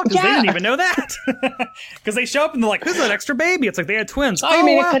they talked. They didn't even know that because they show up and they're like, "Who's that extra baby?" It's like they had twins. I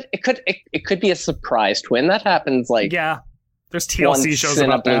mean, it could be a surprise twin. That happens. Like there's TLC shows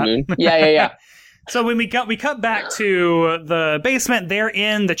about that. Moon. Yeah. So when we cut back to the basement, they're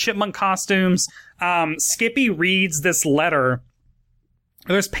in the chipmunk costumes. Skippy reads this letter.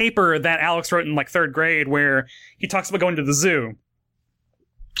 There's paper that Alex wrote in like 3rd grade where he talks about going to the zoo.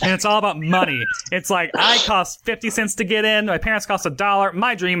 And it's all about money. It's like, I cost 50 cents to get in. My parents cost $1.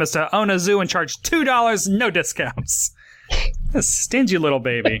 My dream is to own a zoo and charge $2, no discounts. A stingy little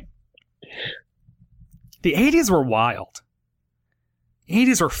baby. The 80s were wild. The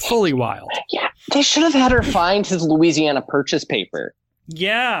 80s were fully wild. Yeah, they should have had her find his Louisiana Purchase paper.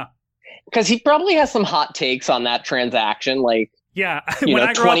 Yeah. Because he probably has some hot takes on that transaction, like, yeah, when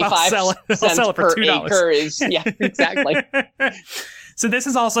I grow up, I'll sell it for $2. Yeah, exactly. So this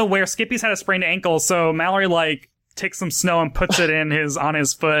is also where Skippy's had a sprained ankle, so Mallory like takes some snow and puts it on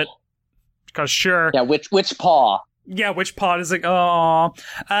his foot. Because sure. Yeah, which paw? Yeah, which paw is like? Oh,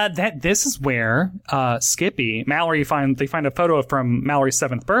 this is where Skippy, Mallory they find a photo from Mallory's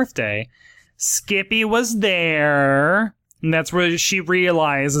 7th birthday. Skippy was there. And that's where she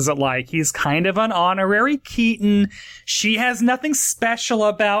realizes that, like, he's kind of an honorary Keaton. She has nothing special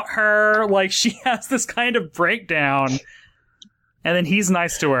about her. Like, she has this kind of breakdown. And then he's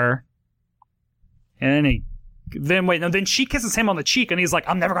nice to her. And then she kisses him on the cheek, and he's like,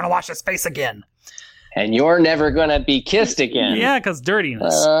 I'm never going to wash his face again. And you're never going to be kissed again. Yeah, because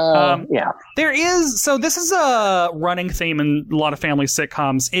dirtiness. There is, so this is a running theme in a lot of family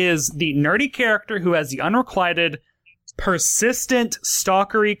sitcoms, is the nerdy character who has the unrequited persistent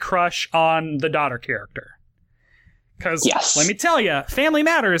stalkery crush on the daughter character. Because let me tell you, Family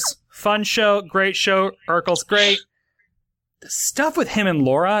Matters, fun show, great show, Urkel's great. The stuff with him and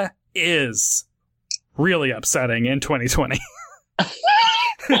Laura is really upsetting in 2020.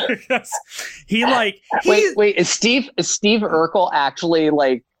 Wait, is Steve Urkel actually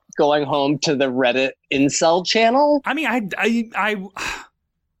like going home to the Reddit incel channel? I mean,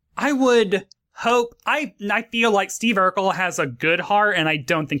 I would hope. I feel like Steve Urkel has a good heart, and I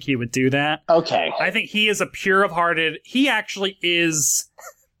don't think he would do that. Okay. I think he is a pure of hearted. He actually is.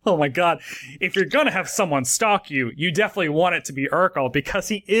 Oh my God. If you're going to have someone stalk you, you definitely want it to be Urkel because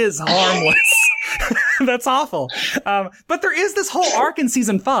he is harmless. That's awful. But there is this whole arc in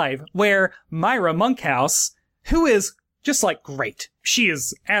season 5 where Myra Monkhouse, who is just like great. She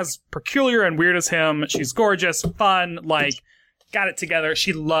is as peculiar and weird as him. She's gorgeous, fun, like got it together.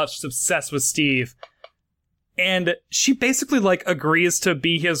 She's obsessed with Steve. And she basically like agrees to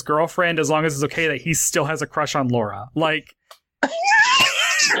be his girlfriend as long as it's okay that he still has a crush on Laura. Like,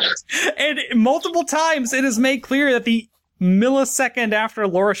 and multiple times it is made clear that the millisecond after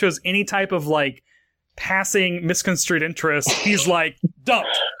Laura shows any type of like passing misconstrued interest, he's like,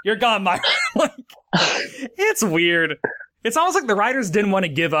 dumped. You're gone, Myra. Like, it's weird. It's almost like the writers didn't want to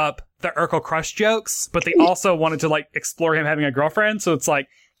give up the Urkel crush jokes, but they also wanted to like explore him having a girlfriend. So it's like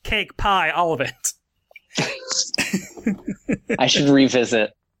cake, pie, all of it. I should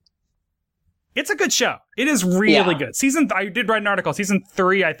revisit. It's a good show. It is really good. I did write an article. Season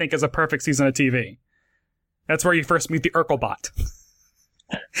 3, I think, is a perfect season of TV. That's where you first meet the Urkel bot.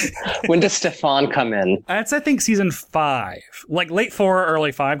 When does Stefan come in? That's, I think, season 5. Like late 4 or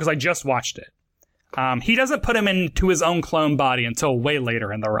early 5, because I just watched it. He doesn't put him into his own clone body until way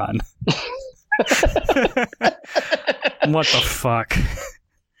later in the run. What the fuck?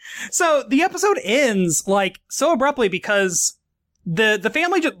 So the episode ends like so abruptly because the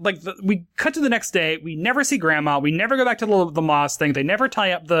family just like we cut to the next day. We never see Grandma. We never go back to the Moss thing. They never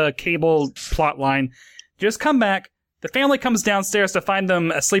tie up the Cable plot line. Just come back. The family comes downstairs to find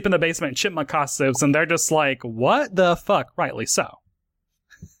them asleep in the basement in chipmunk costumes, and they're just like, "What the fuck?" Rightly so.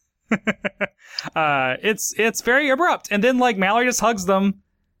 It's very abrupt, and then like Mallory just hugs them.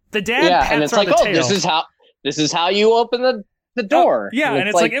 The dad pats and it's her like, on the "Oh, tail. this is how you open the door." And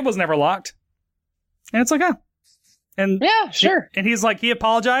it's like it was never locked. And it's like, oh. And yeah, sure. And he's like, he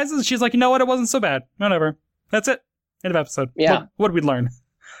apologizes. She's like, you know what? It wasn't so bad. Whatever. That's it. End of episode. Yeah. What did we learn?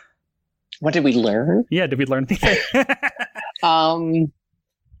 What did we learn? Yeah, did we learn anything?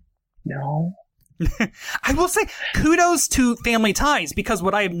 No. I will say kudos to Family Ties, because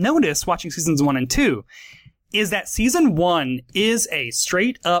what I've noticed watching seasons 1 and 2 is that season 1 is a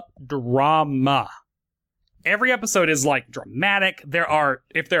straight up drama. Every episode is like dramatic.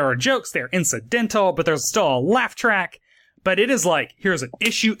 If there are jokes, they're incidental, but there's still a laugh track. But it is like, here's an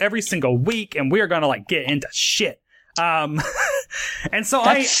issue every single week, and we are gonna like get into shit. And so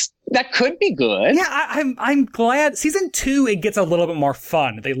that could be good. Yeah, I'm glad. Season 2, it gets a little bit more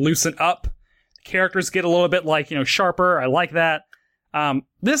fun. They loosen up. The characters get a little bit like, sharper. I like that.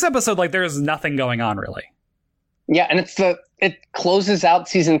 This episode, like, there's nothing going on really. Yeah, and it closes out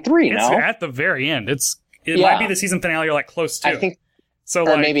season 3. It's at the very end. It might be the season finale you're like close to. I think so.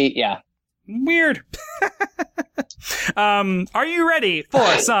 Or maybe, yeah. Weird. Are you ready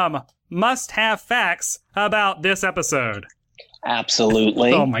for some must-have facts about this episode?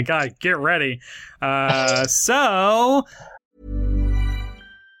 Absolutely. Oh my God, get ready. So...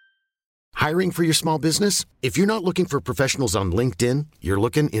 Hiring for your small business? If you're not looking for professionals on LinkedIn, you're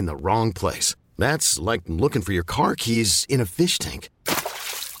looking in the wrong place. That's like looking for your car keys in a fish tank.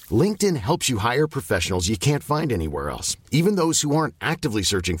 LinkedIn helps you hire professionals you can't find anywhere else, even those who aren't actively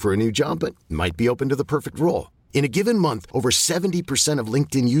searching for a new job but might be open to the perfect role. In a given month, over 70% of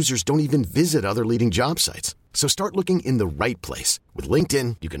LinkedIn users don't even visit other leading job sites. So start looking in the right place. With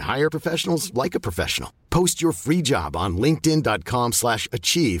LinkedIn, you can hire professionals like a professional. Post your free job on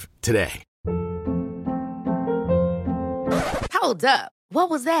linkedin.com/achieve today. Hold up. What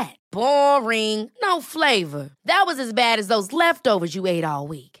was that? Boring. No flavor. That was as bad as those leftovers you ate all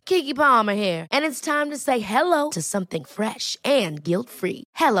week. Keke Palmer here, and it's time to say hello to something fresh and guilt-free.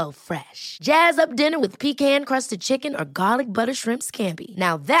 Hello Fresh. Jazz up dinner with pecan-crusted chicken or garlic butter shrimp scampi.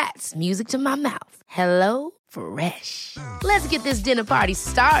 Now that's music to my mouth. Hello Fresh. Let's get this dinner party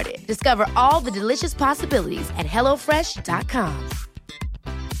started. Discover all the delicious possibilities at HelloFresh.com.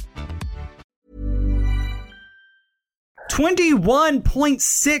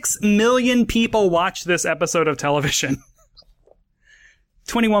 21.6 million people watched this episode of television.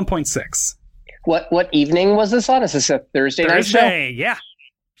 21.6. What evening was this on? Is this a Thursday night show? Yeah.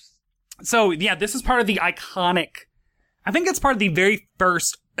 So, yeah, this is part of the iconic... I think it's part of the very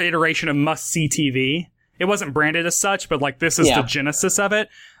first iteration of must-see TV. It wasn't branded as such, but, like, this is the genesis of it.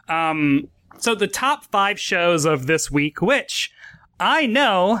 So the top 5 shows of this week, which I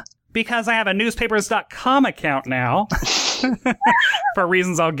know... because I have a newspapers.com account now. For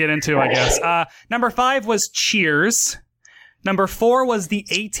reasons I'll get into, I guess. Number 5 was Cheers. Number 4 was The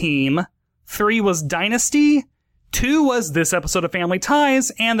A-Team. 3 was Dynasty. 2 was this episode of Family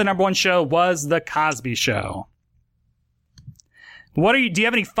Ties, and the number 1 show was The Cosby Show. Do you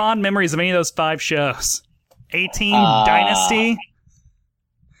have any fond memories of any of those 5 shows? A-Team, Dynasty?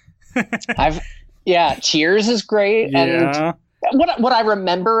 Cheers is great. Yeah. And what I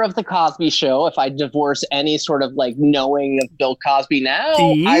remember of The Cosby Show, if I divorce any sort of like knowing of Bill Cosby now,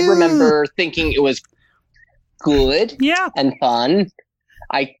 I remember thinking it was good and fun.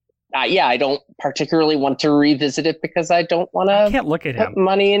 I don't particularly want to revisit it because I don't want to can't look at put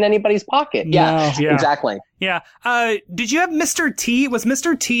money in anybody's pocket. No, yeah, exactly. Yeah. Did you have Mr. T? Was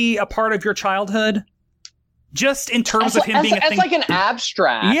Mr. T a part of your childhood? Just in terms of him being a thing? As like an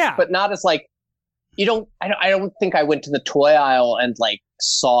abstract, but not as like, I don't think I went to the toy aisle and like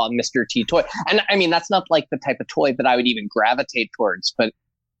saw a Mr. T toy. And I mean, that's not like the type of toy that I would even gravitate towards, but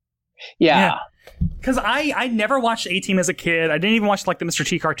yeah. Because I never watched A-Team as a kid. I didn't even watch like the Mr.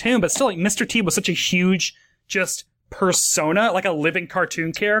 T cartoon, but still, like Mr. T was such a huge just persona, like a living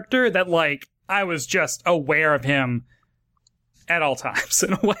cartoon character that like I was just aware of him at all times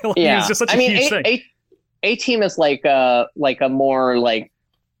in a way. Like, he was just such a huge thing. A-Team is like a more like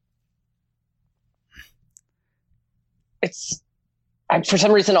it's for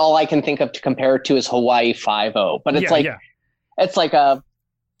some reason all I can think of to compare it to is Hawaii Five-0, but it's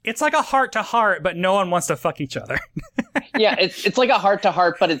it's like a heart to heart, but no one wants to fuck each other. Yeah, it's like a heart to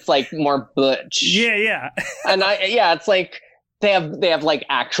heart, but it's like more butch. Yeah. And it's like they have like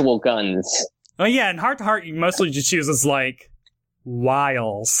actual guns. Oh yeah, and heart to heart you mostly just use as like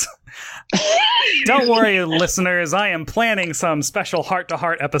wiles. Don't worry, listeners, I am planning some special heart to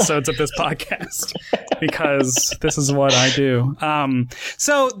heart episodes of this podcast because this is what I do.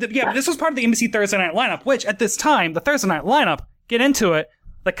 This was part of the NBC Thursday night lineup, which at this time, the Thursday night lineup, get into it.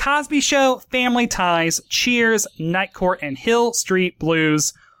 The Cosby Show, Family Ties, Cheers, Night Court, and Hill Street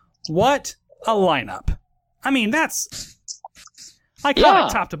Blues. What a lineup. I mean, that's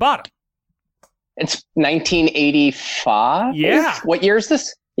iconic top to bottom. It's 1985? Yeah. What year is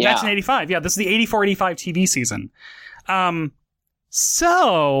this? Yeah. 1985. Yeah, this is the 84-85 TV season.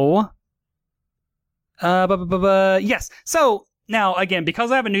 Yes. So, now, again,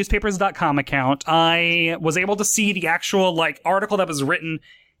 because I have a newspapers.com account, I was able to see the actual like article that was written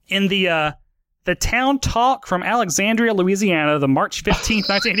in the Town Talk from Alexandria, Louisiana, the March 15th,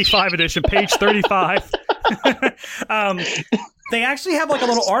 1985 edition, page 35. They actually have like a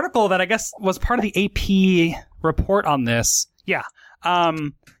little article that I guess was part of the AP report on this. Yeah.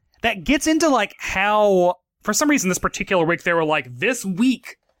 That gets into like how, for some reason this particular week, they were like, this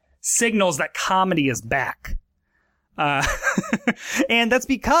week signals that comedy is back. And that's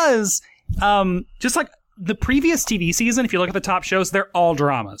because, just like the previous TV season, if you look at the top shows, they're all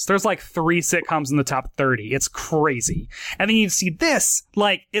dramas. There's like 3 sitcoms in the top 30. It's crazy. And then you see this,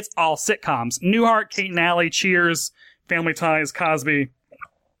 like, it's all sitcoms. Newhart, Kate and Allie, Cheers, Family Ties, Cosby.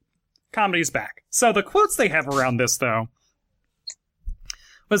 Comedy's back. So the quotes they have around this, though,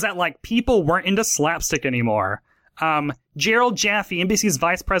 was that, like, people weren't into slapstick anymore. Gerald Jaffe, NBC's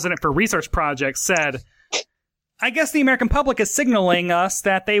vice president for research projects, said, I guess the American public is signaling us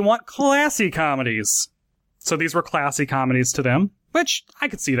that they want classy comedies. So these were classy comedies to them, which I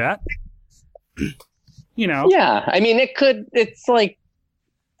could see that. You know. Yeah, I mean, it's like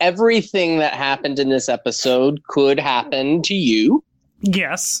everything that happened in this episode could happen to you.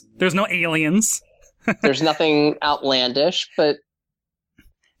 Yes, there's no aliens. There's nothing outlandish, but...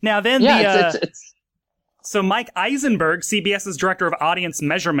 Now then, it's So Mike Eisenberg, CBS's director of audience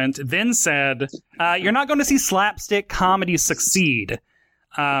measurement, then said, you're not going to see slapstick comedies succeed.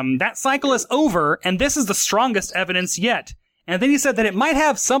 That cycle is over, and this is the strongest evidence yet. And then he said that it might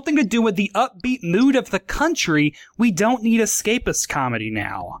have something to do with the upbeat mood of the country. We don't need escapist comedy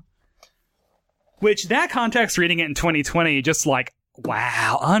now. Which, that context, reading it in 2020, just like,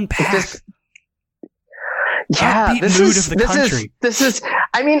 wow, unpack. Yeah, upbeat mood of the country. This is.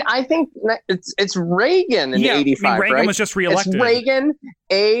 I mean, I think it's Reagan in '85, I mean, Reagan right? was just reelected. It's Reagan,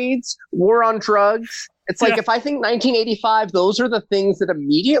 AIDS, war on drugs. It's like if I think 1985, those are the things that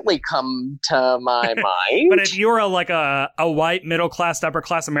immediately come to my mind. But if you're a white middle class, upper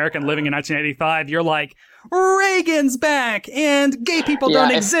class American living in 1985, you're like, Reagan's back, and gay people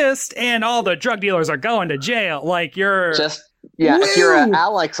don't exist, and all the drug dealers are going to jail. Like you're just if you're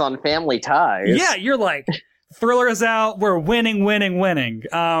Alex on Family Ties. Yeah, you're like. Thriller is out. We're winning.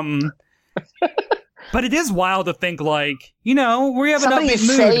 But it is wild to think, like, you know, we have an upbeat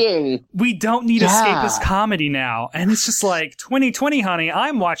mood. We don't need escapist comedy now. And it's just like, 2020, honey,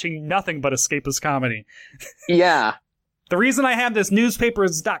 I'm watching nothing but escapist comedy. Yeah. The reason I have this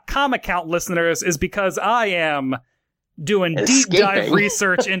newspapers.com account, listeners, is because I am doing deep dive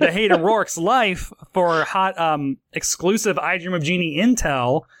research into Hayden Rourke's life for hot exclusive I Dream of Jeannie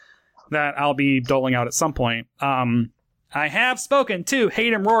intel that I'll be doling out at some point. I have spoken to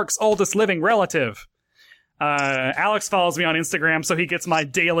Hayden Rourke's oldest living relative. Alex follows me on Instagram, so he gets my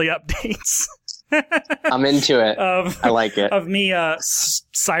daily updates. I'm into it. I like it. Of me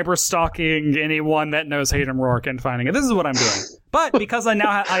cyber stalking anyone that knows Hayden Rourke and finding it. This is what I'm doing. But because I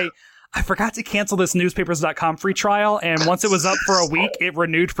now I forgot to cancel this newspapers.com free trial, and once it was up for a week, it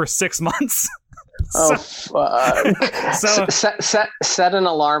renewed for 6 months. So set an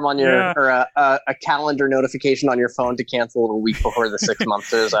alarm on your or a calendar notification on your phone to cancel it a week before the 6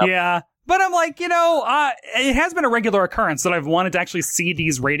 months is up. Yeah. But I'm like, it has been a regular occurrence that I've wanted to actually see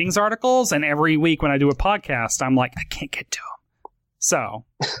these ratings articles, and every week when I do a podcast, I'm like, I can't get to them. So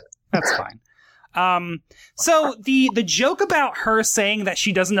that's fine. So the joke about her saying that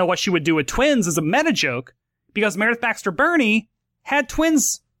she doesn't know what she would do with twins is a meta joke because Meredith Baxter Birney had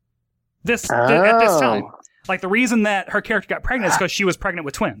twins at this time. Like the reason that her character got pregnant is because she was pregnant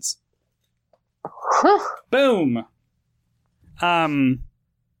with twins. Boom.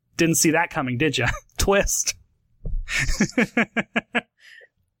 Didn't see that coming, did ya? Twist.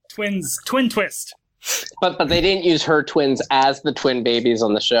 Twin twist. But they didn't use her twins as the twin babies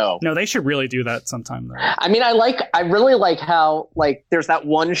on the show. No, they should really do that sometime though. I mean, I really like how there's that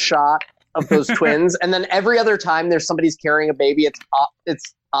one shot of those twins, and then every other time there's somebody's carrying a baby,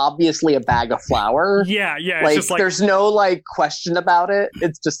 it's obviously a bag of flour. Yeah. Like, it's just there's no question about it.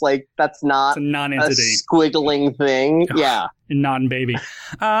 It's just that's not a non-entity, a squiggling thing. Yeah. Non-baby.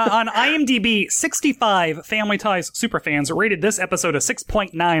 On IMDb, 65 Family Ties superfans rated this episode a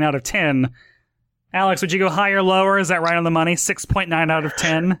 6.9 out of 10. Alex, would you go higher or lower? Is that right on the money? 6.9 out of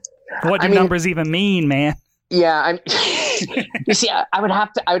 10? What do numbers even mean, man? Yeah, you see, I would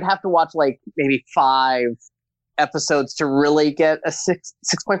have to watch maybe 5 episodes to really get a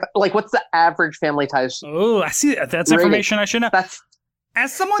 6.5. What's the average Family Ties? Oh, I see. That's information I should know.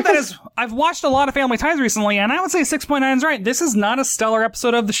 As someone I've watched a lot of Family Ties recently, and I would say 6.9 is right. This is not a stellar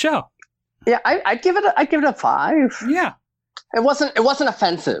episode of the show. Yeah, I'd give it a 5. Yeah. It wasn't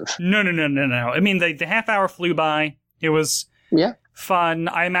offensive. No. I mean, the half hour flew by. It was fun.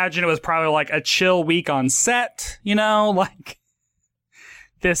 I imagine it was probably a chill week on set,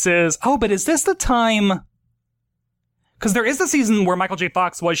 this is... Oh, but is this the time... Because there is the season where Michael J.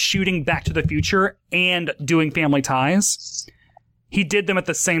 Fox was shooting Back to the Future and doing Family Ties. He did them at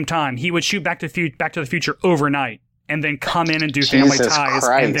the same time. He would shoot Back to the Future overnight and then come in and do Family Ties. Christ.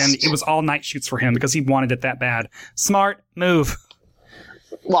 And then it was all night shoots for him because he wanted it that bad. Smart move.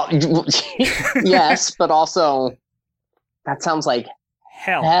 Well, yes, but also that sounds like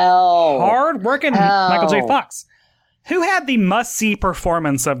hell. Hard working Michael J. Fox. Who had the must-see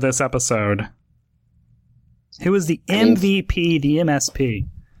performance of this episode? Who was the MVP, the MSP?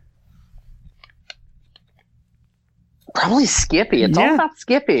 Probably Skippy. It's all about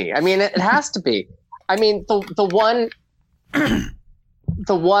Skippy. I mean, it has to be. I mean, the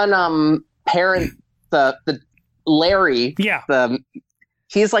one parent, the Larry. Yeah.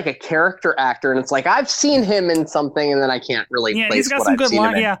 He's like a character actor, and it's I've seen him in something, and then I can't really. Yeah, place he's got what some I've good seen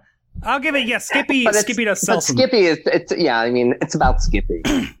lines. him in. Yeah, I'll give it. Yeah, Skippy. Skippy does sell some. Skippy is. I mean, it's about Skippy.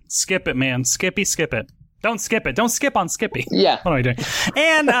 Skip it, man. Skippy, skip it. Don't skip it. Don't skip on Skippy. Yeah. What am I doing?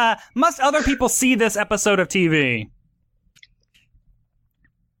 And must other people see this episode of TV?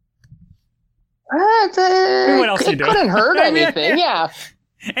 What else you do? It couldn't hurt anything. Yeah.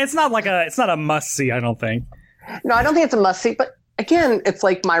 It's not a must see. I don't think. No, I don't think it's a must see. But again, it's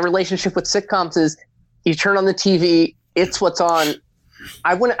my relationship with sitcoms is you turn on the TV, it's what's on.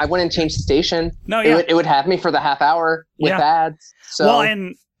 I wouldn't change the station. No, yeah. It would have me for the half hour with ads. So. Well,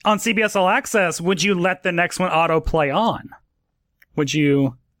 and on CBS All Access, would you let the next one autoplay on? Would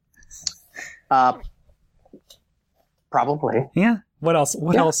you? Probably. Yeah. What else?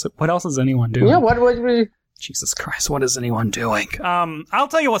 What else is anyone doing? Yeah. What would we? Jesus Christ! What is anyone doing? I'll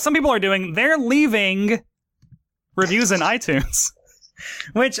tell you what. Some people are doing. They're leaving reviews in iTunes,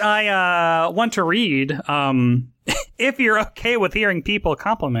 which I want to read. If you're okay with hearing people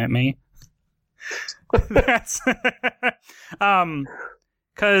compliment me, that's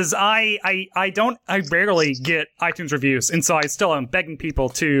because I rarely get iTunes reviews, and so I still am begging people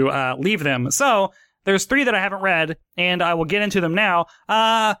to leave them. So there's 3 that I haven't read, and I will get into them now.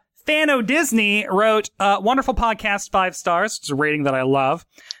 Fano Disney wrote, wonderful podcast, 5 stars. It's a rating that I love.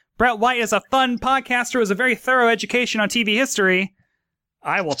 Brett White is a fun podcaster with a very thorough education on TV history.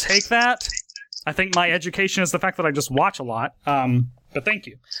 I will take that. I think my education is the fact that I just watch a lot. But thank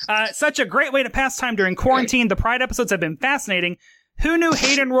you. Such a great way to pass time during quarantine. The Pride episodes have been fascinating. Who knew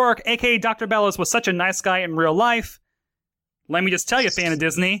Hayden Rourke, a.k.a. Dr. Bellows, was such a nice guy in real life? let me just tell you, fan of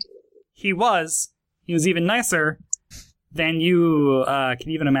Disney, he was even nicer than you can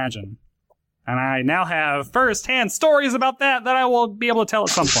even imagine. And I now have first-hand stories about that I will be able to tell at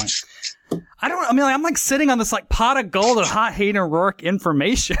some point. I'm like sitting on this like pot of gold of hot Hayden O'Rourke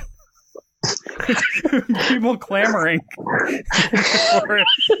information. People clamoring for it.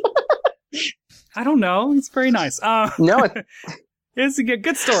 I don't know. It's very nice. No, it's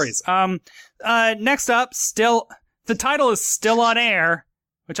good stories. Next up, the title is Still on Air,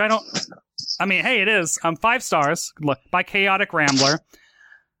 which hey, it is. 5 stars by Chaotic Rambler.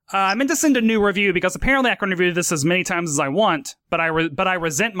 I meant to send a new review because apparently I can review this as many times as I want, but I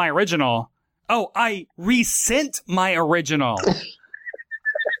resent my original. Oh, I resent my original.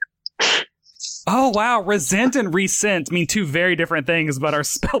 Oh, wow. Resent and resent mean 2 very different things, but are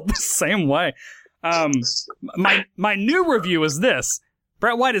spelled the same way. My new review is this.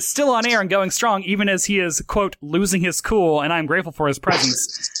 Brett White is still on air and going strong, even as he is, quote, losing his cool, and I'm grateful for his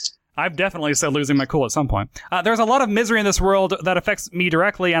presence. I've definitely said losing my cool at some point. There's a lot of misery in this world that affects me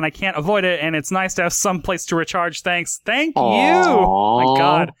directly, and I can't avoid it, and it's nice to have some place to recharge. Thanks. Thank you. My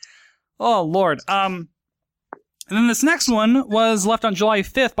God. Oh, Lord. And then this next one was left on July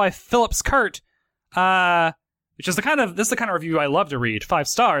 5th by Phillips Kurt, which is this is the kind of review I love to read. 5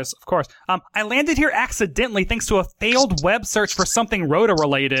 stars, of course. I landed here accidentally thanks to a failed web search for something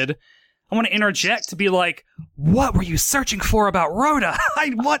Rhoda-related. I want to interject to be like, what were you searching for about Rhoda?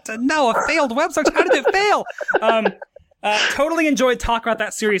 I want to know. A failed web search. How did it fail? Totally enjoyed talking about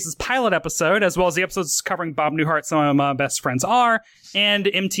that series' pilot episode, as well as the episodes covering Bob Newhart, Some of My Best Friends Are, and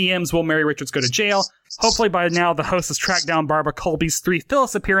MTM's Will Mary Richards Go to Jail. Hopefully by now the host has tracked down Barbara Colby's 3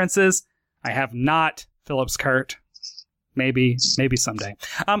 Phyllis appearances. I have not, Phillips Kurt. Maybe someday.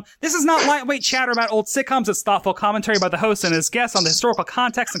 This is not lightweight chatter about old sitcoms. It's thoughtful commentary by the host and his guests on the historical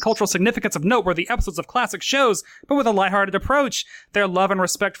context and cultural significance of noteworthy episodes of classic shows, but with a lighthearted approach. Their love and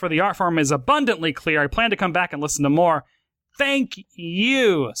respect for the art form is abundantly clear. I plan to come back and listen to more. Thank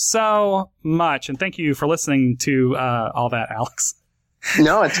you so much, and thank you for listening to all that, Alex.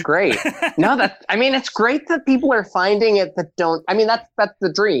 No, it's great. It's great that people are finding it that don't. That's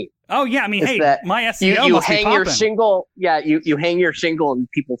the dream. Oh yeah, hey, my SEO you must be hang popping. your shingle. Yeah, you hang your shingle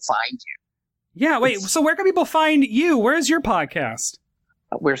and people find you. Yeah, wait. So where can people find you? Where's your podcast?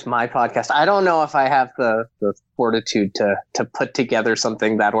 Where's my podcast? I don't know if I have the fortitude to put together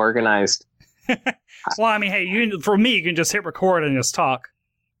something that organized. Well, hey, for me, you can just hit record and just talk.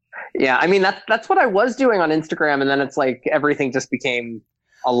 Yeah, that's what I was doing on Instagram, and then it's like everything just became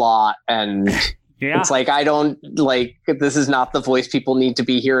a lot, and yeah. It's like I don't this is not the voice people need to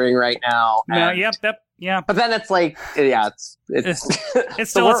be hearing right now. No, yep, yeah. But then it's like, yeah, it's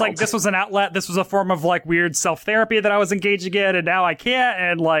still it's like this was an outlet. This was a form of like weird self therapy that I was engaging in, and now I can't.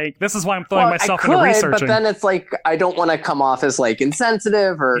 And like this is why I'm throwing myself into researching. But then it's like I don't want to come off as like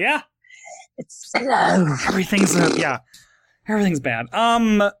insensitive or It's everything's bad.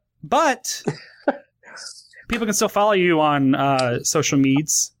 But people can still follow you on social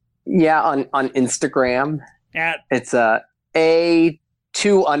medias. Yeah, on Instagram. It's A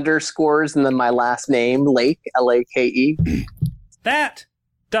 2 underscores and then my last name, Lake, Lake. That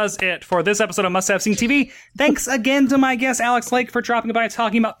does it for this episode of Must Have Seen TV. Thanks again to my guest Alex Lake for dropping by and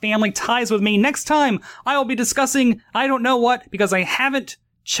talking about family ties with me. Next time I will be discussing I don't know what, because I haven't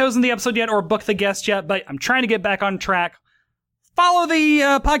chosen the episode yet or booked the guest yet, but I'm trying to get back on track. Follow the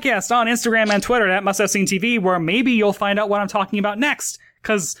podcast on Instagram and Twitter at Must Have Seen TV, where maybe you'll find out what I'm talking about next,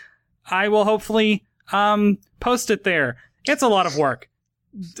 because I will hopefully post it there. It's a lot of work.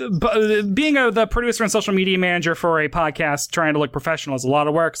 Being the producer and social media manager for a podcast trying to look professional is a lot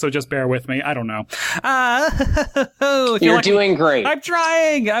of work, so just bear with me. I don't know. You're doing great. I'm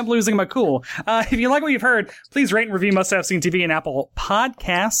trying. I'm losing my cool. If you like what you've heard, please rate and review Must Have Seen TV and Apple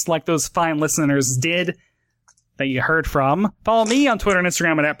Podcasts like those fine listeners did that you heard from. Follow me on Twitter and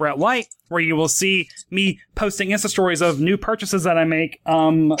Instagram at Brett White, where you will see me posting Insta stories of new purchases that I make,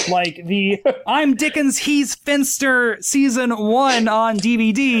 like the I'm Dickens, He's Finster Season 1 on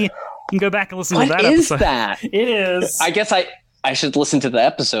DVD. You can go back and listen to that episode. What is that? It is. I guess I should listen to the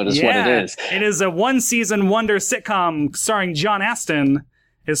episode is what it is. It is a 1-season wonder sitcom starring John Astin.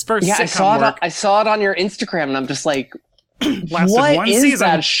 His first sitcom work. I saw it on your Instagram, and I'm just like, lasted what one is season.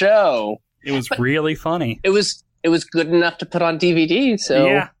 That show? It was really funny. It was good enough to put on DVD, so...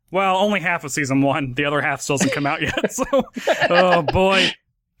 Yeah. Well, only half of season 1. The other half still hasn't come out yet, so... Oh, boy.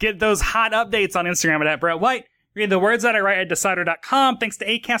 Get those hot updates on Instagram at Brett White. Read the words that I write at Decider.com. Thanks to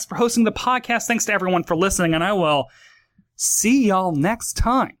Acast for hosting the podcast. Thanks to everyone for listening, and I will see y'all next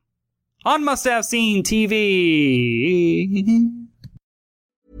time on Must Have Seen TV.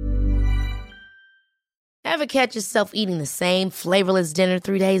 Ever catch yourself eating the same flavorless dinner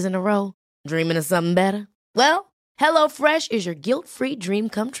 3 days in a row? Dreaming of something better? Well, HelloFresh is your guilt-free dream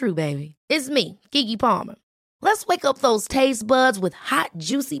come true, baby. It's me, Keke Palmer. Let's wake up those taste buds with hot,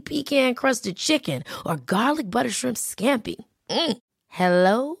 juicy pecan-crusted chicken or garlic butter shrimp scampi.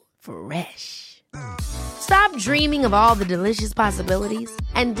 Hello Fresh. Stop dreaming of all the delicious possibilities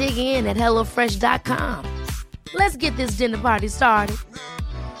and dig in at HelloFresh.com. Let's get this dinner party started.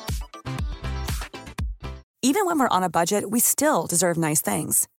 Even when we're on a budget, we still deserve nice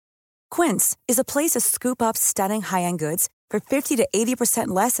things. Quince is a place to scoop up stunning high-end goods for 50 to 80%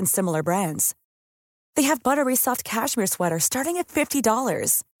 less than similar brands. They have buttery soft cashmere sweaters starting at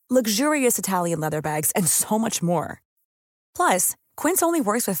 $50, luxurious Italian leather bags, and so much more. Plus, Quince only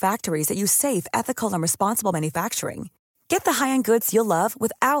works with factories that use safe, ethical, and responsible manufacturing. Get the high-end goods you'll love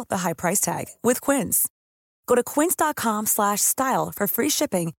without the high price tag with Quince. Go to quince.com/style for free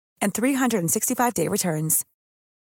shipping and 365-day returns.